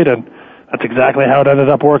portrayed, and that's exactly how it ended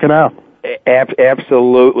up working out.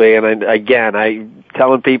 Absolutely, and again, I'm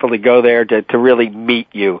telling people to go there to really meet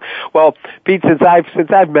you. Well, Pete, since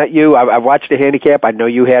I've met you, I've watched the handicap. I know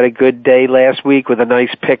you had a good day last week with a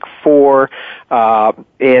nice pick 4,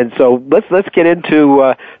 and so let's get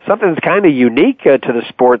into something that's kind of unique to the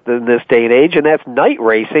sport in this day and age, and that's night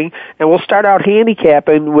racing. And we'll start out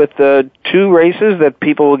handicapping with 2 races that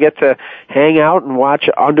people will get to hang out and watch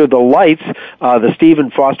under the lights: the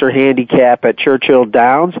Stephen Foster Handicap at Churchill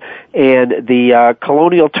Downs and the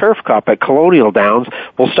Colonial Turf Cup at Colonial Downs.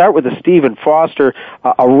 We'll start with the Stephen Foster,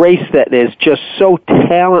 a race that is just so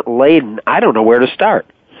talent-laden. I don't know where to start.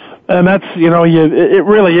 And that's, it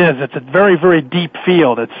really is. It's a very, very deep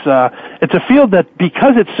field. It's a field that,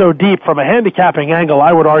 because it's so deep from a handicapping angle,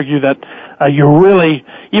 I would argue that you really,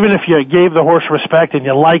 even if you gave the horse respect and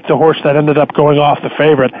you liked the horse that ended up going off the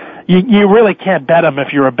favorite, you really can't bet him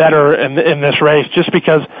if you're a bettor in this race, just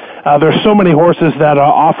because there's so many horses that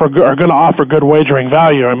are going to offer good wagering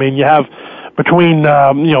value. I mean, you have between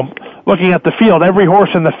looking at the field, every horse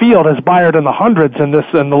in the field has buyered in the hundreds in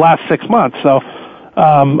the last 6 months. So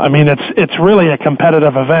I mean, it's really a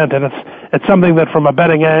competitive event, and it's something that from a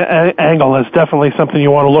betting angle is definitely something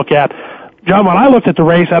you want to look at. John, when I looked at the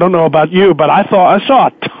race, I don't know about you, but I saw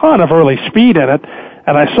a ton of early speed in it,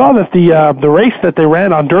 and I saw that the race that they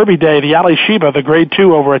ran on Derby Day, the Ali Sheba, the Grade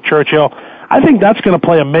 2 over at Churchill, I think that's going to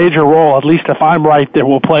play a major role. At least if I'm right, it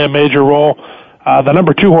will play a major role. The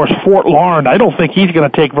number 2 horse, Fort Larned, I don't think he's going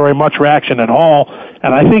to take very much reaction at all,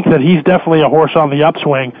 and I think that he's definitely a horse on the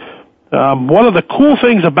upswing. One of the cool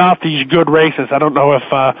things about these good races, I don't know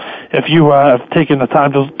if you have taken the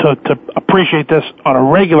time to appreciate this on a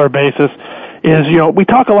regular basis, is we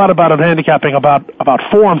talk a lot about in handicapping about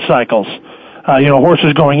form cycles.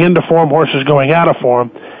 Horses going into form, horses going out of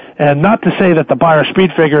form. And not to say that the Beyer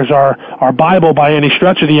speed figures are Bible by any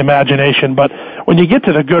stretch of the imagination, but when you get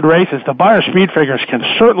to the good races, the Beyer speed figures can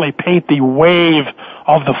certainly paint the wave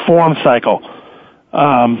of the form cycle.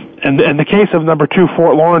 And in the case of number 2,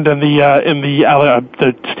 Fort Larned, and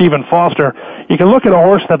the Stephen Foster, you can look at a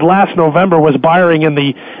horse that last November was buyering in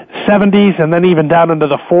the 70s and then even down into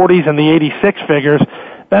the 40s and the 86 figures.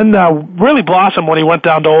 Then really blossomed when he went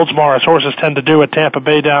down to Oldsmar, as horses tend to do at Tampa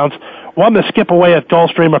Bay Downs. Won the skip away at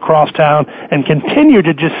Gulfstream across town, and continued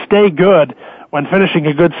to just stay good when finishing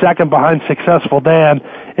a good second behind Successful Dan.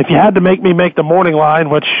 If you had to make me make the morning line,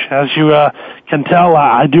 which, as you can tell,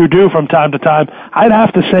 I do from time to time, I'd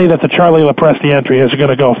have to say that the Charlie Lepresti entry is going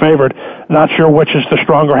to go favored. Not sure which is the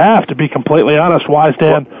stronger half, to be completely honest, Wise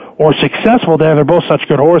Dan or Successful Dan. They're both such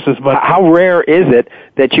good horses. But how rare is it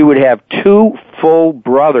that you would have 2 full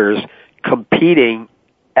brothers competing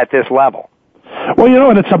at this level? Well,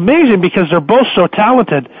 and it's amazing because they're both so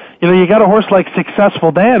talented. You got a horse like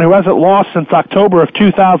Successful Dan, who hasn't lost since October of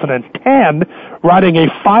 2010, riding a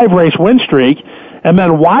 5-race win streak, and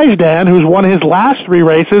then Wise Dan, who's won his last 3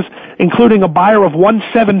 races, including a buyer of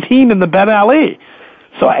 117 in the Ben Ali.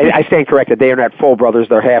 So I stand corrected. They are not full brothers;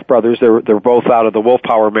 they're half brothers. They're both out of the Wolf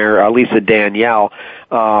Power mare, Lisa Danielle.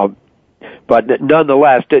 But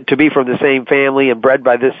nonetheless, to be from the same family and bred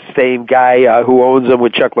by this same guy who owns them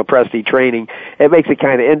with Chuck Lepresti training, it makes it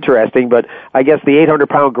kind of interesting. But I guess the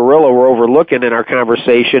 800-pound gorilla we're overlooking in our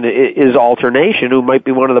conversation is Alternation, who might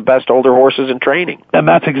be one of the best older horses in training. And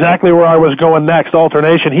that's exactly where I was going next.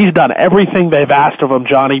 Alternation, he's done everything they've asked of him,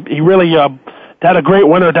 John. He really had a great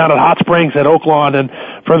winner down at Hot Springs at Oaklawn. And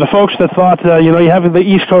for the folks that thought, you have the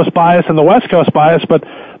East Coast bias and the West Coast bias, but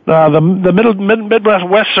the Midwest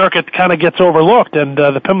West circuit kind of gets overlooked, and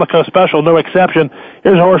the Pimlico Special, no exception.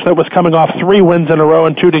 Here's a horse that was coming off 3 wins in a row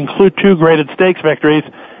and 2 graded stakes victories,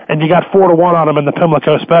 and you got 4-1 on him in the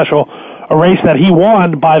Pimlico Special, a race that he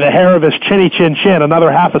won by the hair of his chinny chin chin.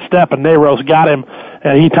 Another half a step, and Neyros got him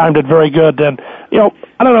he timed it very good. And,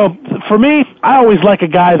 I don't know, for me, I always like a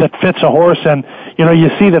guy that fits a horse, and, you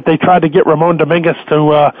see that they tried to get Ramon Dominguez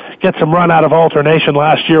to get some run out of alternation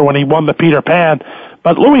last year when he won the Peter Pan.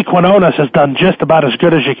 But Louis Quinones has done just about as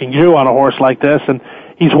good as you can do on a horse like this, and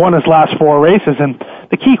he's won his last 4 races. And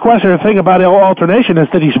the key question or thing about alternation is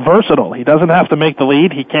that he's versatile. He doesn't have to make the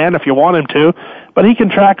lead. He can if you want him to, but he can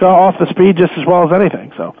track off the speed just as well as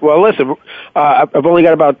anything. So, well, listen, I've only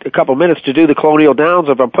got about a couple minutes to do the Colonial Downs.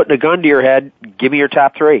 If I'm putting a gun to your head, give me your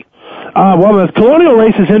top 3. Well, the Colonial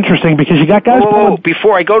race is interesting because you got guys pulling...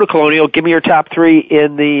 Before I go to Colonial, give me your top 3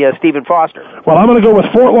 in the Stephen Foster. Well, I'm going to go with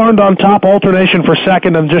Fort Larned on top, alternation for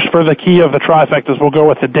second, and just for the key of the trifectas, we'll go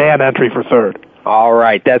with the Dan entry for third. All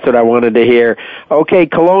right, that's what I wanted to hear. Okay,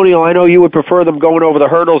 Colonial, I know you would prefer them going over the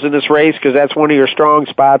hurdles in this race because that's one of your strong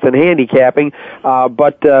spots in handicapping,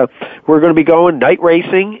 but we're going to be going night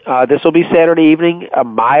racing. This will be Saturday evening, 1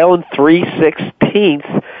 mile and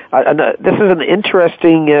 3/16. This is an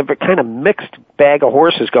interesting but kind of mixed bag of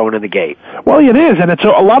horses going in the gate. Well, it is, and it's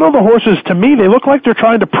a lot of the horses, to me, they look like they're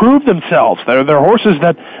trying to prove themselves. They're horses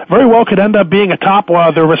that very well could end up being atop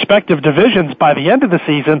their respective divisions by the end of the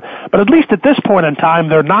season, but at least at this point in time,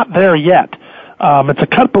 they're not there yet. It's a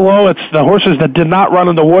cut below. It's the horses that did not run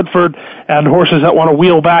in the Woodford and horses that want to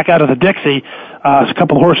wheel back out of the Dixie. There's a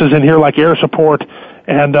couple of horses in here like Air Support,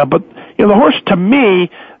 and but the horse to me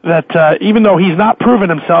that even though he's not proven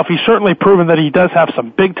himself, he's certainly proven that he does have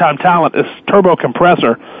some big time talent. Is Turbo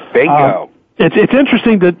Compressor. Bingo. It's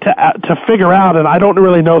interesting to figure out, and I don't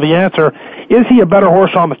really know the answer. Is he a better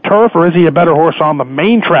horse on the turf, or is he a better horse on the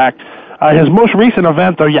main track? His most recent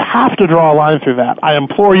event, though, you have to draw a line through that. I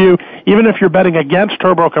implore you, even if you're betting against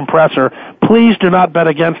Turbo Compressor, please do not bet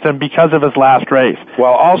against him because of his last race.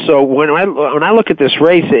 Well, also, when I look at this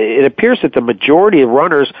race, it appears that the majority of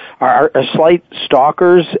runners are slight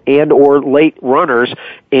stalkers and or late runners,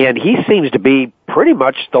 and he seems to be pretty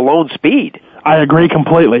much the lone speed. I agree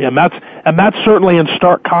completely, and that's certainly in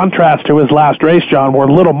stark contrast to his last race, John, where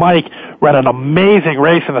Little Mike ran an amazing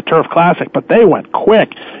race in the Turf Classic, but they went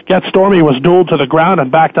quick. Get Stormy was dueled to the ground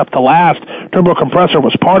and backed up to last. Turbo Compressor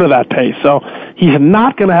was part of that pace, so he's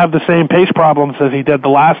not going to have the same pace problems as he did the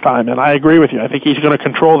last time, and I agree with you. I think he's going to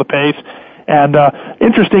control the pace. And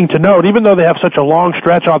interesting to note, even though they have such a long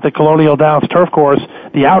stretch off the Colonial Downs turf course,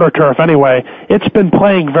 the outer turf anyway, it's been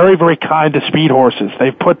playing very, very kind to speed horses.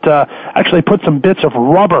 They've actually put some bits of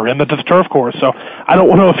rubber into the turf course, so I don't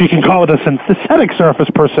know if you can call it a synthetic surface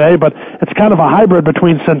per se, but it's kind of a hybrid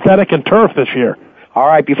between synthetic and turf this year. All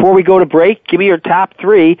right, before we go to break, give me your top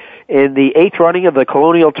 3 in the 8th running of the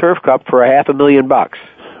Colonial Turf Cup for $500,000.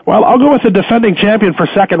 Well, I'll go with the defending champion for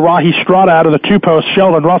second, Rahi Strada, out of the 2-post.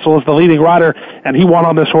 Sheldon Russell is the leading rider, and he won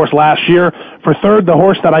on this horse last year. For third, the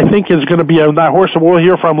horse that I think is going to be that horse that we'll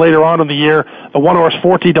hear from later on in the year, the 1-horse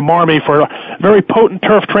Forty de Marmy, for very potent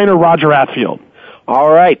turf trainer Roger Atfield. All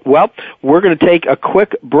right. Well, we're going to take a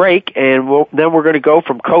quick break, and then we're going to go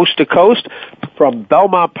from coast to coast, from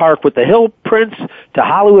Belmont Park with the Hill Prince to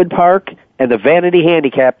Hollywood Park and the Vanity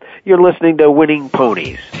Handicap. You're listening to Winning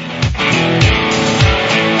Ponies.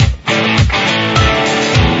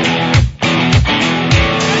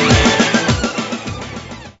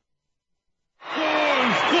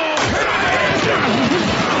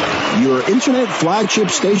 Your internet flagship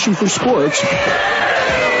station for sports.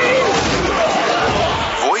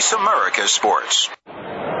 Voice America Sports.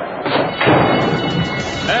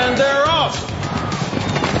 And they're off.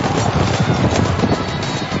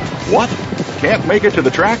 What? Can't make it to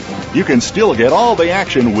the track? You can still get all the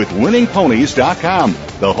action with winningponies.com,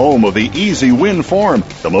 the home of the easy win form,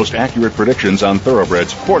 the most accurate predictions on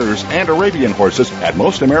thoroughbreds, quarters, and Arabian horses at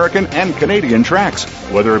most American and Canadian tracks.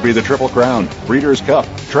 Whether it be the Triple Crown, Breeders' Cup,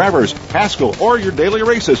 Travers, Haskell, or your daily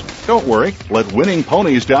races, don't worry, let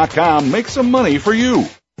winningponies.com make some money for you.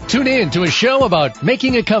 Tune in to a show about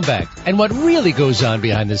making a comeback and what really goes on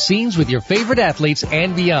behind the scenes with your favorite athletes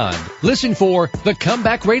and beyond. Listen for The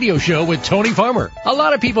Comeback Radio Show with Tony Farmer. A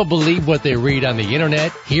lot of people believe what they read on the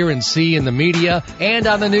internet, hear and see in the media, and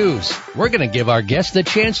on the news. We're going to give our guests the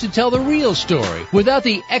chance to tell the real story without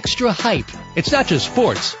the extra hype. It's not just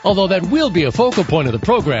sports, although that will be a focal point of the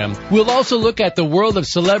program. We'll also look at the world of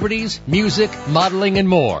celebrities, music, modeling, and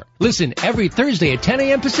more. Listen every Thursday at 10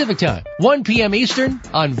 a.m. Pacific Time, 1 p.m. Eastern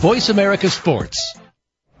on Voice America Sports.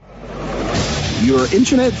 Your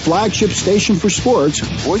internet flagship station for sports,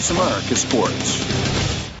 Voice America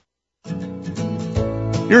Sports.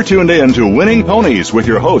 You're tuned in to Winning Ponies with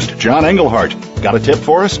your host, John Englehart. Got a tip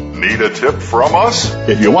for us? Need a tip from us?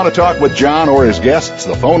 If you want to talk with John or his guests,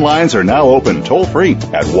 the phone lines are now open toll-free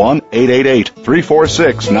at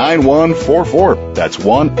 1-888-346-9144. That's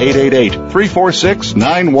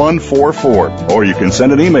 1-888-346-9144. Or you can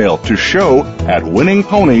send an email to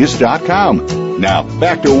show@winningponies.com. Now,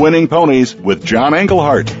 back to Winning Ponies with John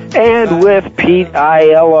Englehart. And with Pete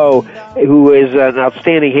Aiello, who is an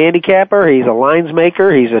outstanding handicapper. He's a lines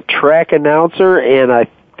maker. He's a track announcer. And I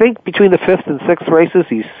think between the 5th and 6th races,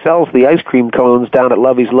 he sells the ice cream cones down at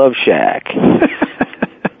Lovey's Love Shack.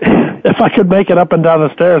 If I could make it up and down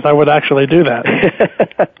the stairs, I would actually do that.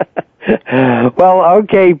 Well,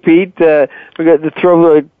 okay, Pete. We're going to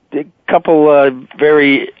throw a couple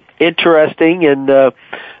very interesting and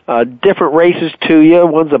different races to you.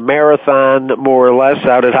 One's a marathon, more or less,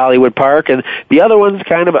 out at Hollywood Park, and the other one's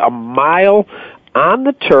kind of a mile on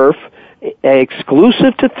the turf,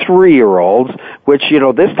 exclusive to 3-year-olds, which,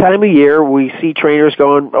 this time of year we see trainers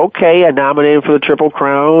going, okay, I nominated for the Triple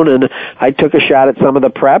Crown, and I took a shot at some of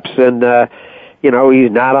the preps, and,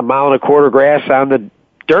 he's not a mile and a quarter grass on the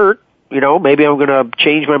dirt. Maybe I'm going to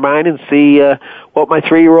change my mind and see what my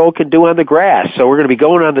 3-year-old can do on the grass. So we're going to be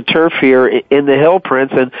going on the turf here in the Hill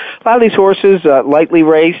Prince, and a lot of these horses lightly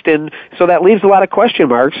raced, and so that leaves a lot of question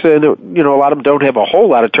marks. And a lot of them don't have a whole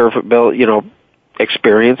lot of turf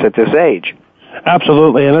experience at this age.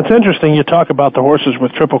 Absolutely, and it's interesting you talk about the horses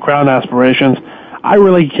with Triple Crown aspirations. I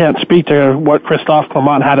really can't speak to what Christophe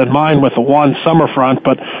Clement had in mind with the one Summerfront,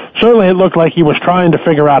 but certainly it looked like he was trying to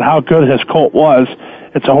figure out how good his colt was.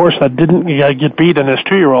 It's a horse that didn't get beat in his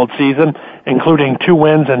 2-year-old season, including 2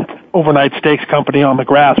 wins and overnight stakes company on the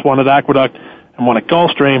grass, one at Aqueduct and one at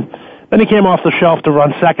Gulfstream. Then he came off the shelf to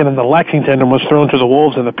run second in the Lexington and was thrown to the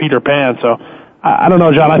wolves in the Peter Pan. So I don't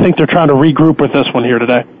know, John. I think they're trying to regroup with this one here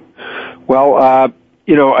today. Well,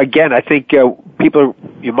 again, I think you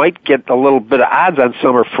might get a little bit of odds on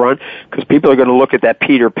Summerfront because people are going to look at that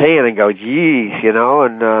Peter Pan and go, geez,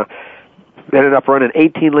 and ended up running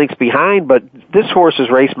 18 lengths behind, but this horse's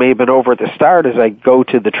race may have been over at the start. As I go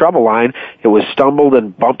to the trouble line, it was stumbled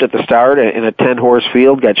and bumped at the start in a 10-horse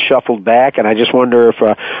field, got shuffled back, and I just wonder if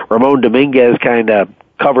Ramon Dominguez kind of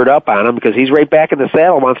covered up on him because he's right back in the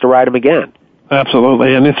saddle, wants to ride him again.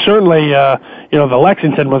 Absolutely, and it's certainly, the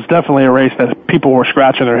Lexington was definitely a race that people were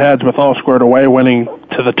scratching their heads with, all squared away, winning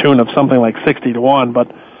to the tune of something like 60-1,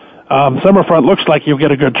 but Summerfront looks like you'll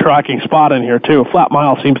get a good tracking spot in here, too. Flat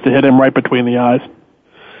Mile seems to hit him right between the eyes.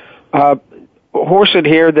 Horse in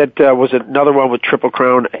here that was another one with Triple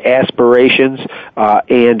Crown aspirations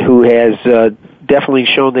and who has definitely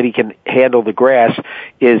shown that he can handle the grass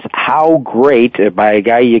is How Great, by a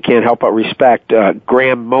guy you can't help but respect,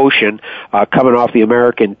 Graham Motion, coming off the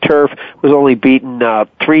American turf, was only beaten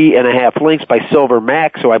 3.5 lengths by Silver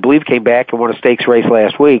Max, who I believe came back and won a stakes race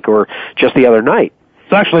last week or just the other night.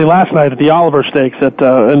 It's actually last night at the Oliver Stakes at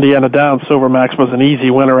Indiana Downs. Silver Max was an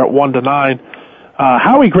easy winner at 1-9.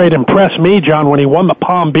 Howie Great impressed me, John, when he won the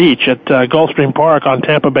Palm Beach at Gulfstream Park on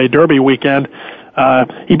Tampa Bay Derby weekend.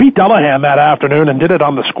 He beat Delahan that afternoon and did it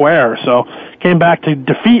on the square. So came back to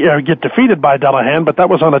get defeated by Delahan, but that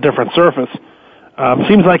was on a different surface.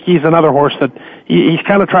 Seems like he's another horse that he's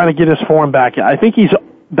kind of trying to get his form back. I think he's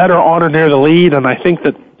better on or near the lead, and I think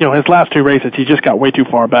that his last 2 races he just got way too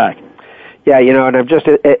far back. Yeah, and I'm just,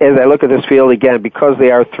 as I look at this field again, because they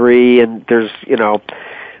are 3 and there's,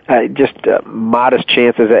 just modest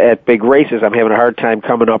chances at big races, I'm having a hard time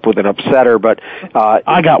coming up with an upsetter, but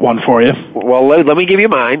I got one for you. Well, let me give you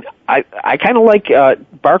mine. I kind of like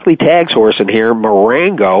Barclay Tagg's horse in here,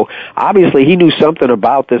 Marengo. Obviously, he knew something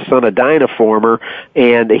about this son of Dynaformer,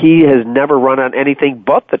 and he has never run on anything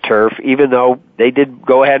but the turf, even though they did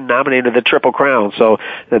go ahead and nominate the Triple Crown. So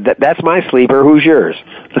that's my sleeper. Who's yours?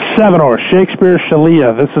 The 7-horse, Shakespeare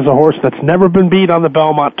Shalia. This is a horse that's never been beat on the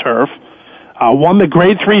Belmont turf. Won the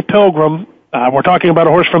Grade 3 Pilgrim. We're talking about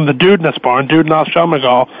a horse from the Dudeness barn. Dudenos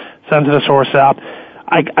Shammagal sends this horse out.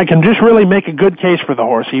 I can just really make a good case for the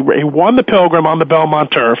horse. He won the Pilgrim on the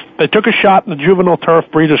Belmont turf. They took a shot in the Juvenile Turf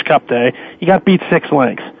Breeders' Cup Day. He got beat 6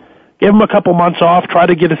 lengths. Gave him a couple months off, tried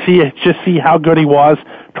to see how good he was.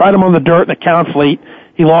 Tried him on the dirt in the Count Fleet.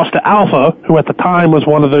 He lost to Alpha, who at the time was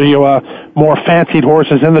one of the more fancied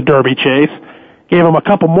horses in the Derby chase. Gave him a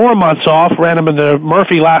couple more months off, ran him into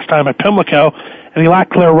Murphy last time at Pimlico, and he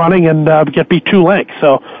lacked clear running and get beat 2 lengths.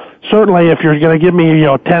 So certainly if you're going to give me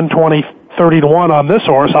 10, 20, 30-1 on this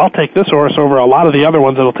horse, I'll take this horse over a lot of the other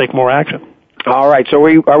ones that'll take more action. All right, so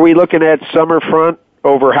are we looking at Summerfront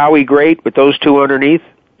over Howie Great with those 2 underneath?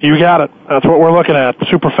 You got it. That's what we're looking at.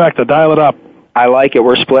 Superfecta. Dial it up. I like it.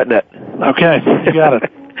 We're splitting it. Okay, you got it.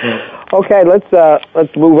 Okay,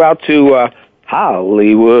 let's move out to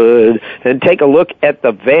Hollywood. And take a look at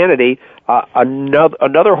the Vanity,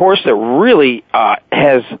 another horse that really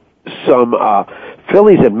has some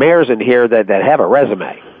fillies and mares in here that have a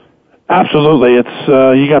resume. Absolutely. It's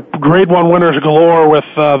you got Grade 1 winners galore, with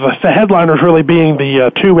the headliners really being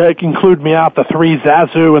the 2 Include Me Out, the 3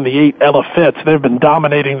 Zazu, and the 8 Ella Fitz. They've been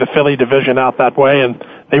dominating the filly division out that way, and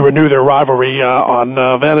they renew their rivalry on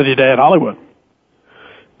Vanity Day at Hollywood.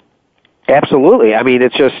 Absolutely. I mean,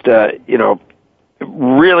 it's just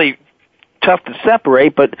really tough to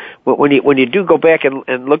separate, but when you do go back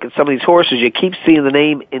and look at some of these horses, you keep seeing the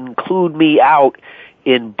name Include Me Out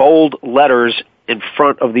in bold letters in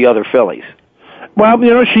front of the other fillies. Well,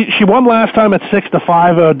 she won last time at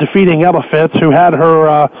 6-5, defeating Ella Fitz, who had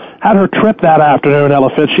her trip that afternoon. Ella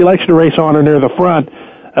Fitz, she likes to race on her near the front,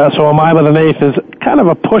 so a mile and an eighth is kind of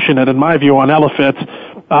a pushing it in my view on Ella Fitz.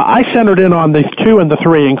 I centered in on the 2 and the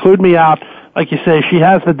 3. Include Me Out, like you say, she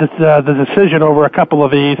has the decision over a couple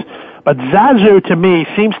of these, but Zazu to me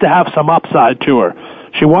seems to have some upside to her.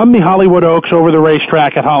 She won the Hollywood Oaks over the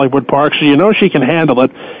racetrack at Hollywood Park, so you know she can handle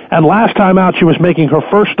it. And last time out, she was making her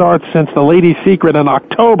first start since the Lady's Secret in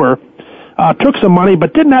October. Took some money,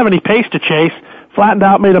 but didn't have any pace to chase. Flattened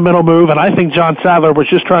out, made a middle move, and I think John Sadler was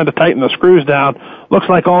just trying to tighten the screws down. Looks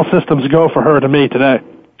like all systems go for her to me today.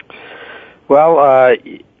 Well,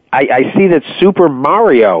 I see that Super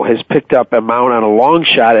Mario has picked up a mount on a long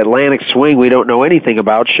shot Atlantic Swing we don't know anything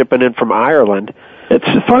about, shipping in from Ireland. It's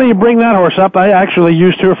funny you bring that horse up. I actually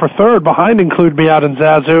used her for third behind Include Me Out and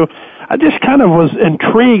Zazu. I just kind of was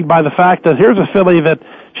intrigued by the fact that here's a filly that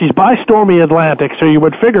she's by Stormy Atlantic, so you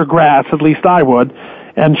would figure grass, at least I would,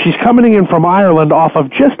 and she's coming in from Ireland off of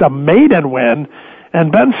just a maiden win, and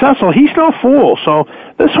Ben Cecil, he's no fool, so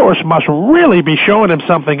this horse must really be showing him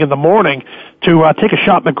something in the morning to take a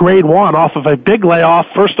shot in the Grade 1 off of a big layoff,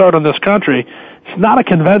 first start in this country. It's not a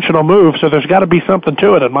conventional move, so there's got to be something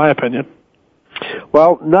to it, in my opinion.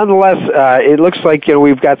 Well, nonetheless, it looks like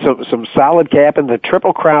we've got some solid capping. The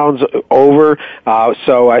Triple Crown's over,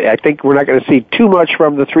 so I think we're not going to see too much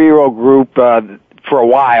from the 3-year-old group for a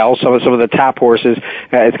while. Some of the top horses.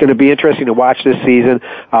 It's going to be interesting to watch this season,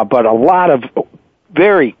 but a lot of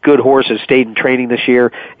very good horses stayed in training this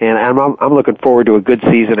year, and I'm looking forward to a good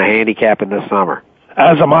season of handicapping this summer.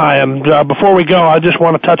 As am I, and before we go, I just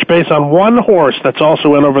want to touch base on one horse that's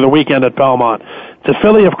also in over the weekend at Belmont. It's a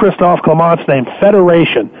filly of Christophe Clement's named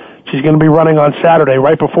Federation. She's going to be running on Saturday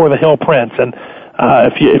right before the Hill Prince, and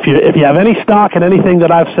if you have any stock in anything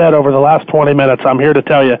that I've said over the last 20 minutes, I'm here to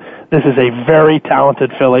tell you this is a very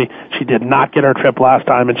talented filly. She did not get her trip last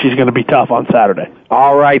time, and she's going to be tough on Saturday.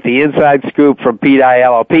 All right, the inside scoop from Pete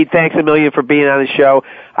Aiello. Pete, thanks a million for being on the show.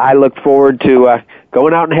 I look forward to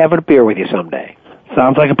going out and having a beer with you someday.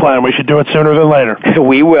 Sounds like a plan. We should do it sooner than later.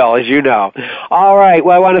 We will, as you know. All right.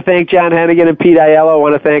 Well, I want to thank John Hennegan and Pete Aiello. I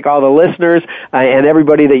want to thank all the listeners and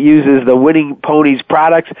everybody that uses the Winning Ponies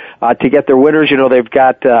products to get their winners. They've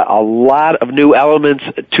got a lot of new elements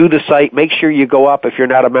to the site. Make sure you go up if you're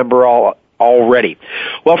not a member already.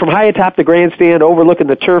 Well, from high atop the grandstand overlooking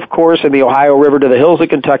the turf course and the Ohio River to the hills of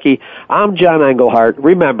Kentucky, I'm John Englehart.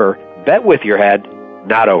 Remember, bet with your head,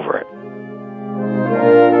 not over it.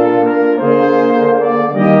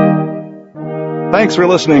 Thanks for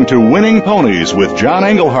listening to Winning Ponies with John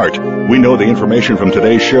Englehart. We know the information from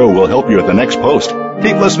today's show will help you at the next post.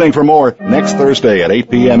 Keep listening for more next Thursday at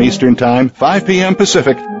 8 p.m. Eastern Time, 5 p.m.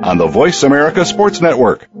 Pacific on the Voice America Sports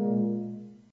Network.